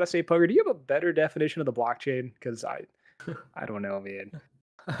 One, I just got to say, Pugger, do you have a better definition of the blockchain? Because I don't know, man.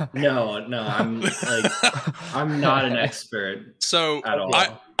 No, I'm not an expert. So at all.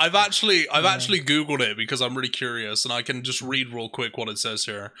 I've actually Googled it because I'm really curious, and I can just read real quick what it says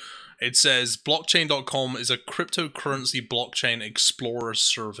here. It says blockchain.com is a cryptocurrency blockchain explorer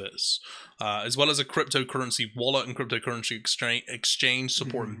service, as well as a cryptocurrency wallet and cryptocurrency exchange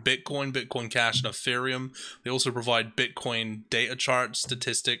supporting Bitcoin, Bitcoin Cash, and Ethereum. They also provide Bitcoin data charts,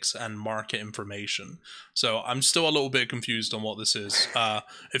 statistics, and market information. So I'm still a little bit confused on what this is.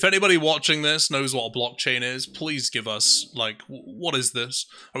 If anybody watching this knows what a blockchain is, please give us, like, what is this?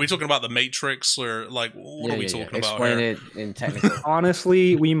 Are we talking about the Matrix, or like what are we talking about here? Explain it in technical.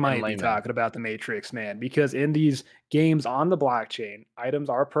 Honestly, we might be talking about the Matrix, man, because in these games on the blockchain, items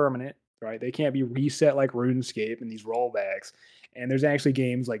are permanent, right? They can't be reset like RuneScape and these rollbacks. And there's actually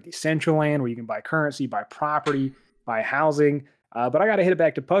games like Decentraland where you can buy currency, buy property, buy housing. But I got to hit it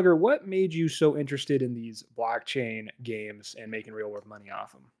back to Pugger. What made you so interested in these blockchain games and making real world money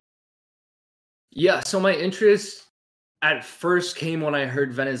off them? Yeah, so my interest at first came when I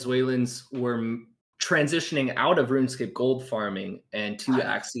heard Venezuelans were transitioning out of RuneScape gold farming and to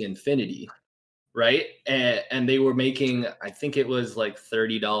Axie Infinity, right? And they were making, I think it was like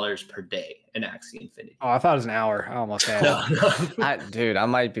 $30 per day in Axie Infinity. Oh, I thought it was an hour. I almost had it. Dude, I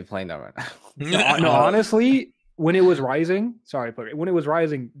might be playing that right now. No, honestly, when it was rising, when it was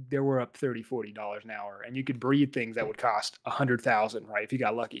rising, there were up $30, $40 an hour, and you could breed things that would cost 100,000, right? If you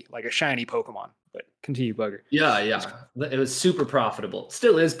got lucky, like a shiny Pokemon. But continue, Pugger. Yeah. It was super profitable.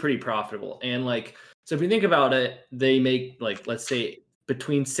 Still is pretty profitable. And like, so if you think about it, they make like, let's say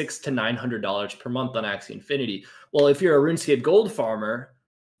between $600 to $900 per month on Axie Infinity. Well, if you're a RuneScape gold farmer,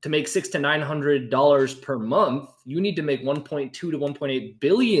 to make $600 to $900 per month, you need to make 1.2 to 1.8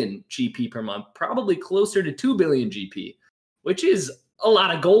 billion GP per month, probably closer to 2 billion GP, which is a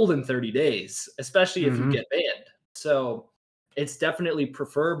lot of gold in 30 days, especially if you get banned. So it's definitely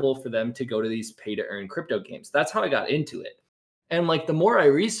preferable for them to go to these pay to earn crypto games. That's how I got into it. And like, the more I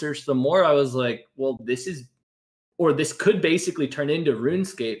researched, the more I was like, well, this could basically turn into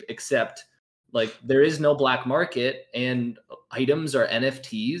RuneScape, except like there is no black market and items are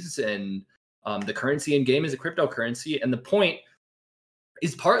NFTs, and the currency in game is a cryptocurrency. And the point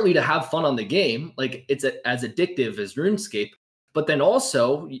is partly to have fun on the game. Like it's as addictive as RuneScape, but then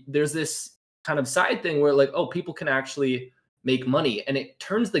also there's this kind of side thing where like, oh, people can actually make money, and it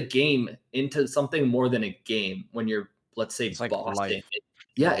turns the game into something more than a game. When you're, let's say, it's like Boston, life.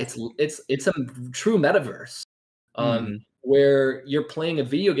 it's a true metaverse. where you're playing a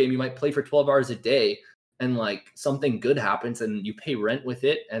video game you might play for 12 hours a day, and like something good happens and you pay rent with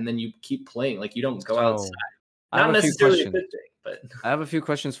it, and then you keep playing. Like you don't go outside. Not necessarily a good thing, but I have a few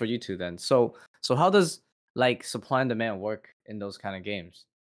questions for you two then. So how does like supply and demand work in those kind of games?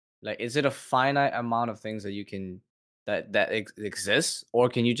 Like, is it a finite amount of things that you can exists, or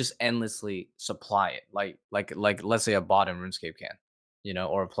can you just endlessly supply it? Like let's say a bot in RuneScape can,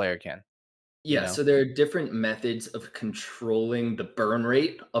 or a player can. yeah, so there are different methods of controlling the burn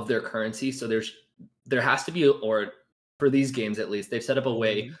rate of their currency. So there has to be, or for these games at least, they've set up a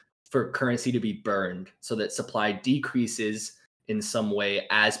way for currency to be burned so that supply decreases in some way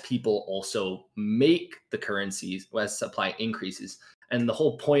as people also make the currencies as supply increases. And the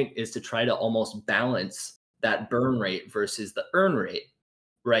whole point is to try to almost balance that burn rate versus the earn rate,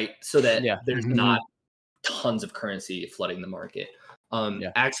 right? So that there's not tons of currency flooding the market.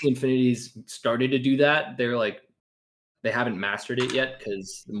 Axie Infinity's started to do that. They haven't mastered it yet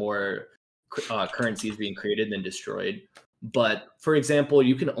because more currency is being created than destroyed. But for example,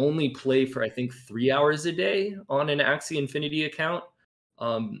 you can only play for I think 3 hours a day on an Axie Infinity account.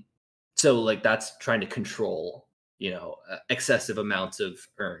 So like that's trying to control, excessive amounts of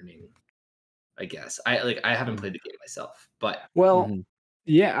earning. I guess I haven't played the game myself, but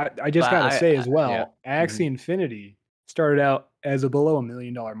yeah, I just gotta say as well, Axie Infinity started out as a below $1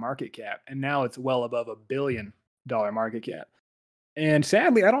 million market cap, and now it's well above $1 billion market cap. And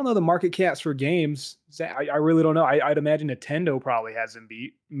sadly, I don't know the market caps for games. I really don't know. I'd imagine Nintendo probably has them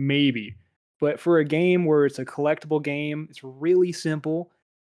beat, maybe. But for a game where it's a collectible game, it's really simple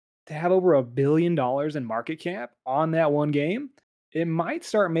to have over $1 billion in market cap on that one game. It might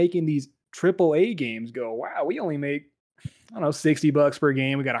start making these AAA games go, wow, we only make, I don't know, $60 per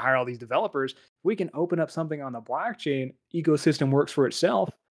game. We got to hire all these developers. We can open up something on the blockchain. Ecosystem works for itself.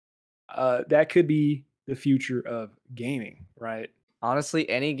 That could be the future of gaming, right? Honestly,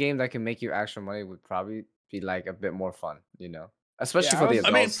 any game that can make you actual money would probably be like a bit more fun, especially for the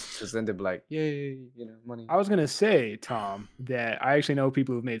adults, because then they'd be like, yay, money. I was gonna say, Tom, that I actually know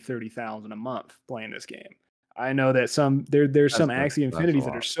people who've made $30,000 a month playing this game. I know that there's some Axie Infinities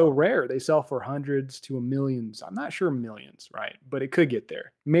that are so rare they sell for hundreds to millions. I'm not sure millions, right? But it could get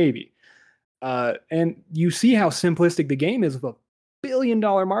there, maybe. And you see how simplistic the game is with $1 billion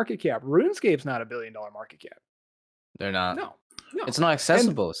market cap. RuneScape's not $1 billion market cap. They're not. No. It's not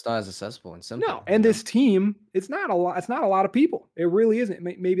accessible. It's not as accessible and simple. No, and this team, it's not a lot. It's not a lot of people. It really isn't.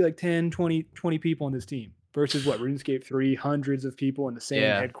 Maybe like 10, 20 people on this team versus what RuneScape 3, hundreds of people in the same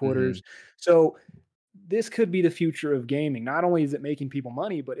headquarters. So this could be the future of gaming. Not only is it making people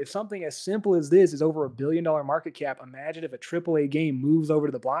money, but if something as simple as this is over $1 billion market cap, imagine if a AAA game moves over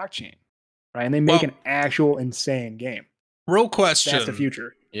to the blockchain, right? And they make an actual insane game. Real question. That's the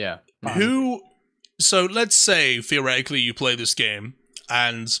future. Yeah. So let's say theoretically you play this game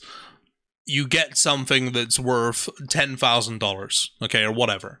and you get something that's worth $10,000, okay, or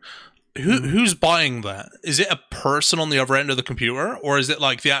whatever. Who's buying that? Is it a person on the other end of the computer, or is it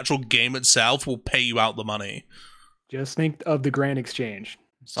like the actual game itself will pay you out the money? Just think of the Grand Exchange.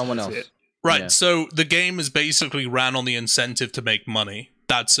 Someone else. Right, so the game is basically ran on the incentive to make money.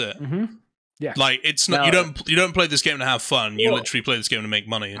 That's it. Yeah, like it's not. Now, you don't play this game to have fun. You literally play this game to make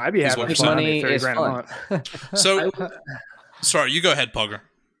money. I'd be happy to money is fun. So, sorry, you go ahead, Pugger.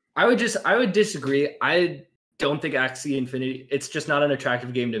 I would disagree. I don't think Axie Infinity. It's just not an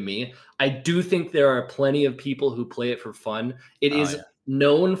attractive game to me. I do think there are plenty of people who play it for fun. It is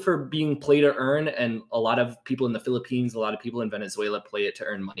known for being play to earn, and a lot of people in the Philippines, a lot of people in Venezuela play it to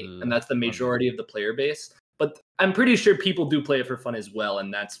earn money, and that's the majority of the player base. But I'm pretty sure people do play it for fun as well,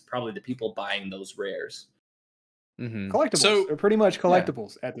 and that's probably the people buying those rares. Collectibles. So, they're pretty much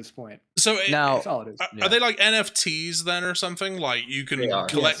collectibles at this point. So now, that's all it is. Are they like NFTs then or something? Like you can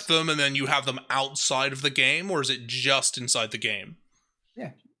collect them and then you have them outside of the game, or is it just inside the game?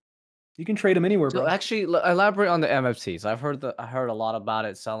 Yeah. You can trade them anywhere, bro. So actually, elaborate on the NFTs. I heard a lot about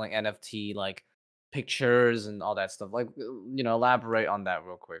it, selling NFT like pictures and all that stuff. Like, elaborate on that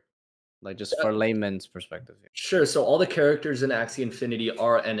real quick. Like just for layman's perspective. Sure. So all the characters in Axie Infinity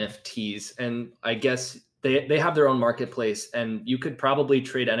are NFTs, and I guess they have their own marketplace, and you could probably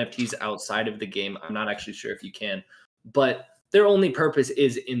trade NFTs outside of the game. I'm not actually sure if you can, but their only purpose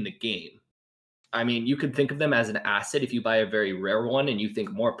is in the game. I mean, you could think of them as an asset if you buy a very rare one and you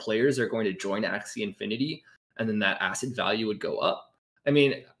think more players are going to join Axie Infinity, and then that asset value would go up. I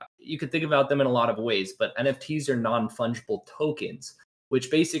mean, you could think about them in a lot of ways, but NFTs are non-fungible tokens, which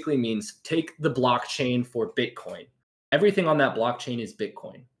basically means take the blockchain for Bitcoin. Everything on that blockchain is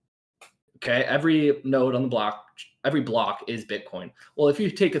Bitcoin. Okay, every node on the block, every block is Bitcoin. Well, if you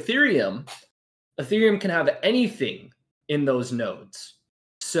take Ethereum can have anything in those nodes.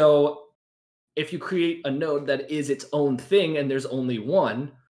 So if you create a node that is its own thing and there's only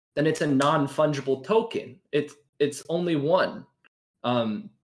one, then it's a non-fungible token. It's only one. And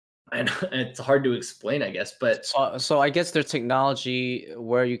it's hard to explain, I guess. But so I guess there's technology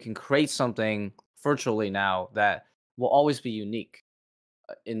where you can create something virtually now that will always be unique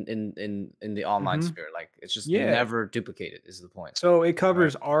in the online sphere. Like it's just never duplicated is the point. So it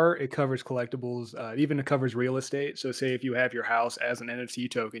covers art, it covers collectibles, even it covers real estate. So say if you have your house as an NFT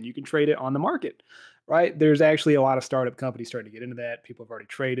token, you can trade it on the market, right? There's actually a lot of startup companies starting to get into that. People have already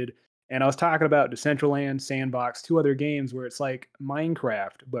traded. And I was talking about Decentraland, Sandbox, 2 other games where it's like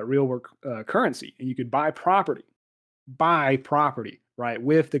Minecraft, but real work currency. And you could buy property, right?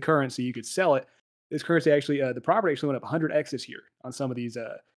 With the currency, you could sell it. This currency actually, the property actually went up 100x this year on some of these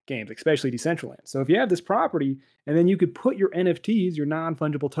games, especially Decentraland. So if you have this property, and then you could put your NFTs, your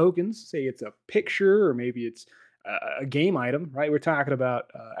non-fungible tokens, say it's a picture or maybe it's a game item, right? We're talking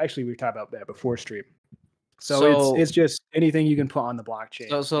about, actually, we talked about that before stream. So it's just anything you can put on the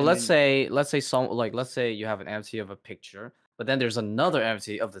blockchain. So let's say you have an NFT of a picture, but then there's another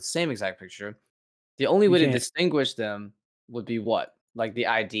NFT of the same exact picture. The only way to distinguish them would be what? Like the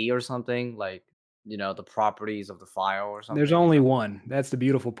ID or something? Like, the properties of the file or something? There's only one. That's the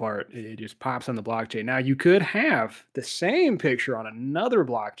beautiful part. It just pops on the blockchain. Now you could have the same picture on another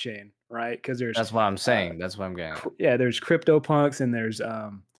blockchain, right? Because that's what I'm saying. That's what I'm getting. Yeah, there's CryptoPunks and there's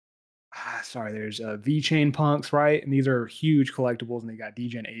there's VeChain Punks, right? And these are huge collectibles, and they got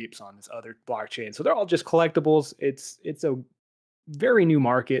Degen Apes on this other blockchain. So they're all just collectibles. It's a very new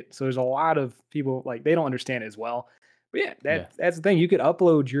market, so there's a lot of people they don't understand it as well. But that's the thing. You could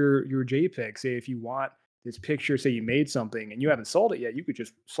upload your JPEG. Say if you want this picture, say you made something and you haven't sold it yet, you could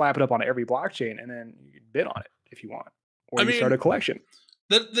just slap it up on every blockchain and then you could bid on it if you want, or start a collection.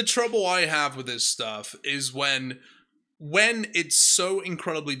 The trouble I have with this stuff is when it's so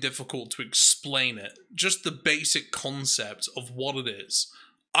incredibly difficult to explain it, just the basic concept of what it is,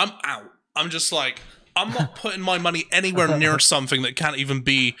 I'm out. I'm just like, I'm not putting my money anywhere near something that can't even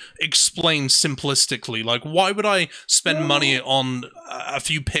be explained simplistically. Like, why would I spend money on a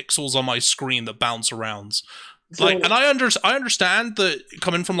few pixels on my screen that bounce around? And I understand that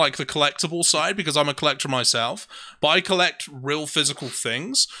coming from the collectible side, because I'm a collector myself, but I collect real physical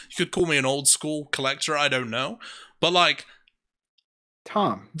things. You could call me an old school collector, I don't know. But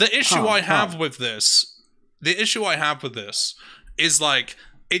Tom, the issue I have with this is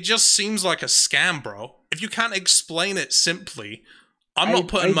it just seems like a scam, bro. If you can't explain it simply, I'm not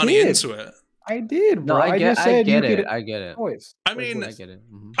putting money into it. I did, bro. No, I get it. I get it. I mean, I get it.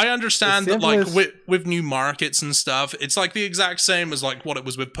 I understand that with new markets and stuff, it's the exact same as what it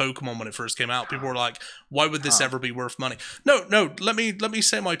was with Pokemon when it first came out. People were like, "Why would this ever be worth money?" No. Let me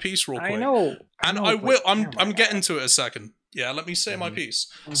say my piece real quick. I will. I'm getting to it a second. Yeah, let me say my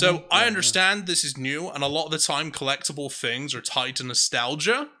piece. So I understand this is new, and a lot of the time, collectible things are tied to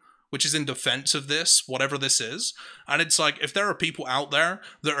nostalgia, which is in defense of this, whatever this is. And it's if there are people out there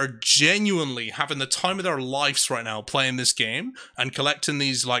that are genuinely having the time of their lives right now playing this game and collecting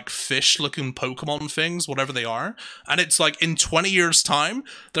these fish-looking Pokemon things, whatever they are, and it's in 20 years' time,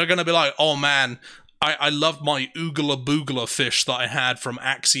 they're gonna be like, oh man, I love my Oogala Boogala fish that I had from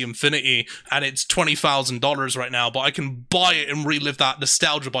Axie Infinity, and it's $20,000 right now, but I can buy it and relive that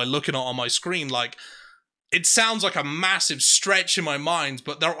nostalgia by looking at it on my screen. It sounds like a massive stretch in my mind,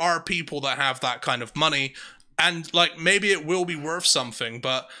 but there are people that have that kind of money, and maybe it will be worth something,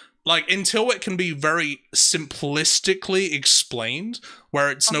 but until it can be very simplistically explained,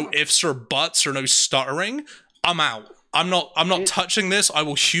 where it's no ifs or buts or no stuttering, I'm out. I'm not touching this. I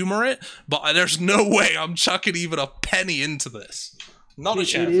will humor it, but there's no way I'm chucking even a penny into this. Not a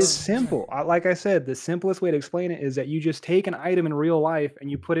chance. It is simple. Like I said, the simplest way to explain it is that you just take an item in real life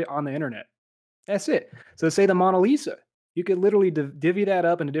and you put it on the internet. That's it. So say the Mona Lisa, you could literally divvy that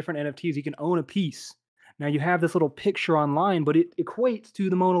up into different NFTs. You can own a piece. Now you have this little picture online, but it equates to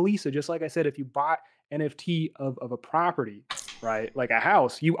the Mona Lisa. Just like I said, if you bought NFT of a property, right, like a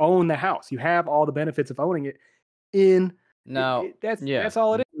house, you own the house. You have all the benefits of owning it. That's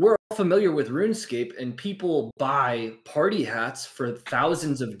all it is. We're all familiar with RuneScape, and people buy party hats for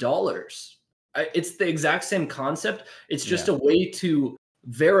thousands of dollars. It's the exact same concept. It's just a way to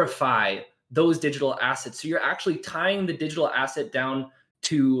verify those digital assets. So you're actually tying the digital asset down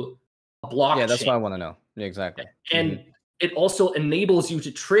to a blockchain. Yeah, that's what I want to know. Yeah, exactly. And it also enables you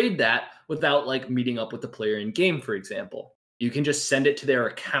to trade that without meeting up with the player in game, for example. You can just send it to their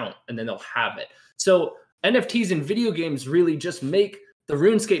account and then they'll have it. So NFTs in video games really just make the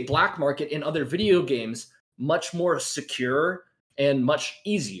RuneScape black market in other video games much more secure and much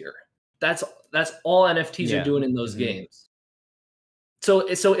easier. That's all NFTs are doing in those games.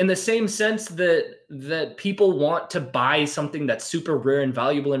 So in the same sense that people want to buy something that's super rare and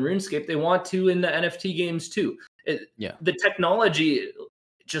valuable in RuneScape, they want to in the NFT games too. The technology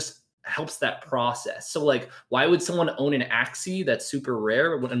just helps that process. So like, why would someone own an Axie that's super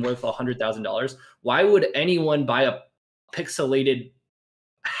rare and worth $100,000? Why would anyone buy a pixelated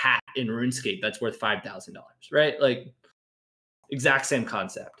hat in RuneScape that's worth $5,000? Right? Like, exact same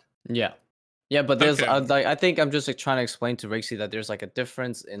concept. Yeah. Yeah, but there's I think I'm just like trying to explain to Rixie that there's like a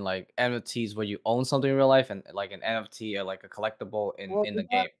difference in like NFTs where you own something in real life and like an NFT or like a collectible in the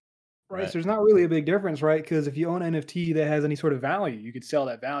game. Right. So there's not really a big difference, right? Because if you own an NFT that has any sort of value, you could sell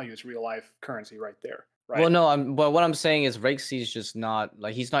that value as real life currency right there. Right. Well, no, but what I'm saying is Rixie's just not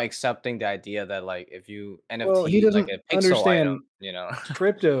like he's not accepting the idea that like if you NFT he doesn't like a pixel understand item, you know,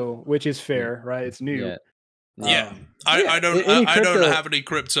 crypto, which is fair, right? It's new. I don't have any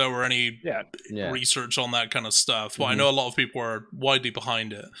crypto or any research on that kind of stuff. Well, I know a lot of people are widely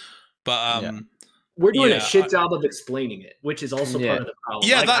behind it, but we're doing a shit job of explaining it, which is also part of the problem.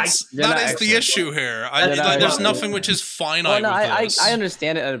 Yeah, like, that is the issue here. There's nothing which is finite. Well, no, with this. I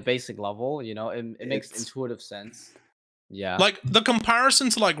understand it at a basic level. You know, it makes intuitive sense. Yeah, like the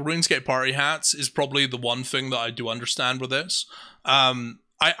comparison to like RuneScape party hats is probably the one thing that I do understand with this.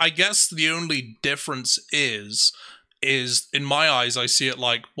 I guess the only difference is in my eyes, I see it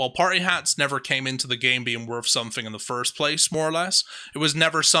like, well, party hats never came into the game being worth something in the first place, more or less. It was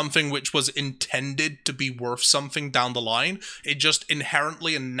never something which was intended to be worth something down the line. It just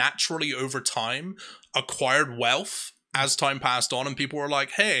inherently and naturally over time acquired wealth as time passed on, and people were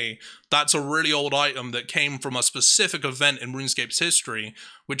like, hey, that's a really old item that came from a specific event in RuneScape's history,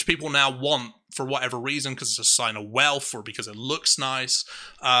 which people now want for whatever reason, because it's a sign of wealth or because it looks nice.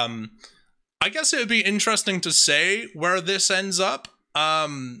 I guess it would be interesting to say where this ends up.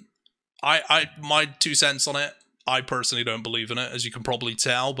 My 2 cents on it, I personally don't believe in it, as you can probably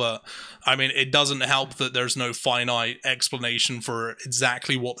tell, but I mean, it doesn't help that there's no finite explanation for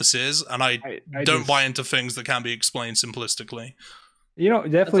exactly what this is, and I don't buy into things that can be explained simplistically. You know,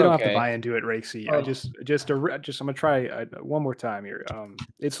 definitely don't have to buy into it, Rixie. I'm gonna try one more time here.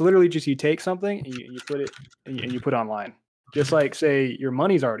 It's literally just you take something and you put it and you put it online. Just like say your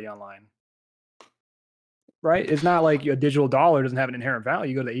money's already online. Right? It's not like a digital dollar doesn't have an inherent value.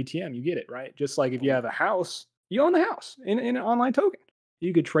 You go to the ATM, you get it, right? Just like if you have a house, you own the house in an online token.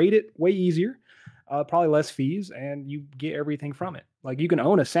 You could trade it way easier, probably less fees, and you get everything from it. Like you can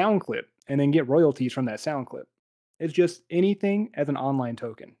own a sound clip and then get royalties from that sound clip. It's just anything as an online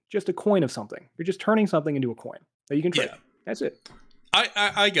token, just a coin of something. You're just turning something into a coin that you can trade. That's it.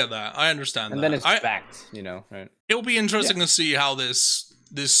 I get that. I understand and that. And then it's backed, you know, right? It'll be interesting to see how this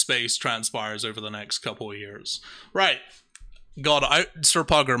space transpires over the next couple of years. Right. God, Sir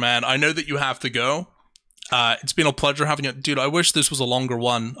Pugger, man, I know that you have to go. It's been a pleasure having you. Dude, I wish this was a longer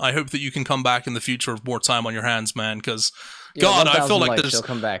one. I hope that you can come back in the future with more time on your hands, man, because, God, I feel like there's... She'll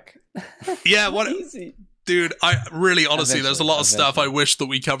come back. Yeah, what... Easy. Dude, I really, honestly, there's a lot of stuff I wish that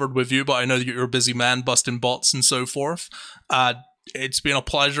we covered with you, but I know that you're a busy man, busting bots and so forth. It's been a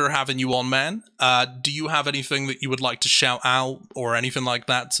pleasure having you on, man. Do you have anything that you would like to shout out or anything like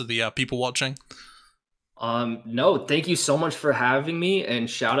that to the people watching? No, thank you so much for having me, and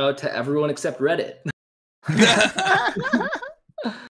shout out to everyone except Reddit.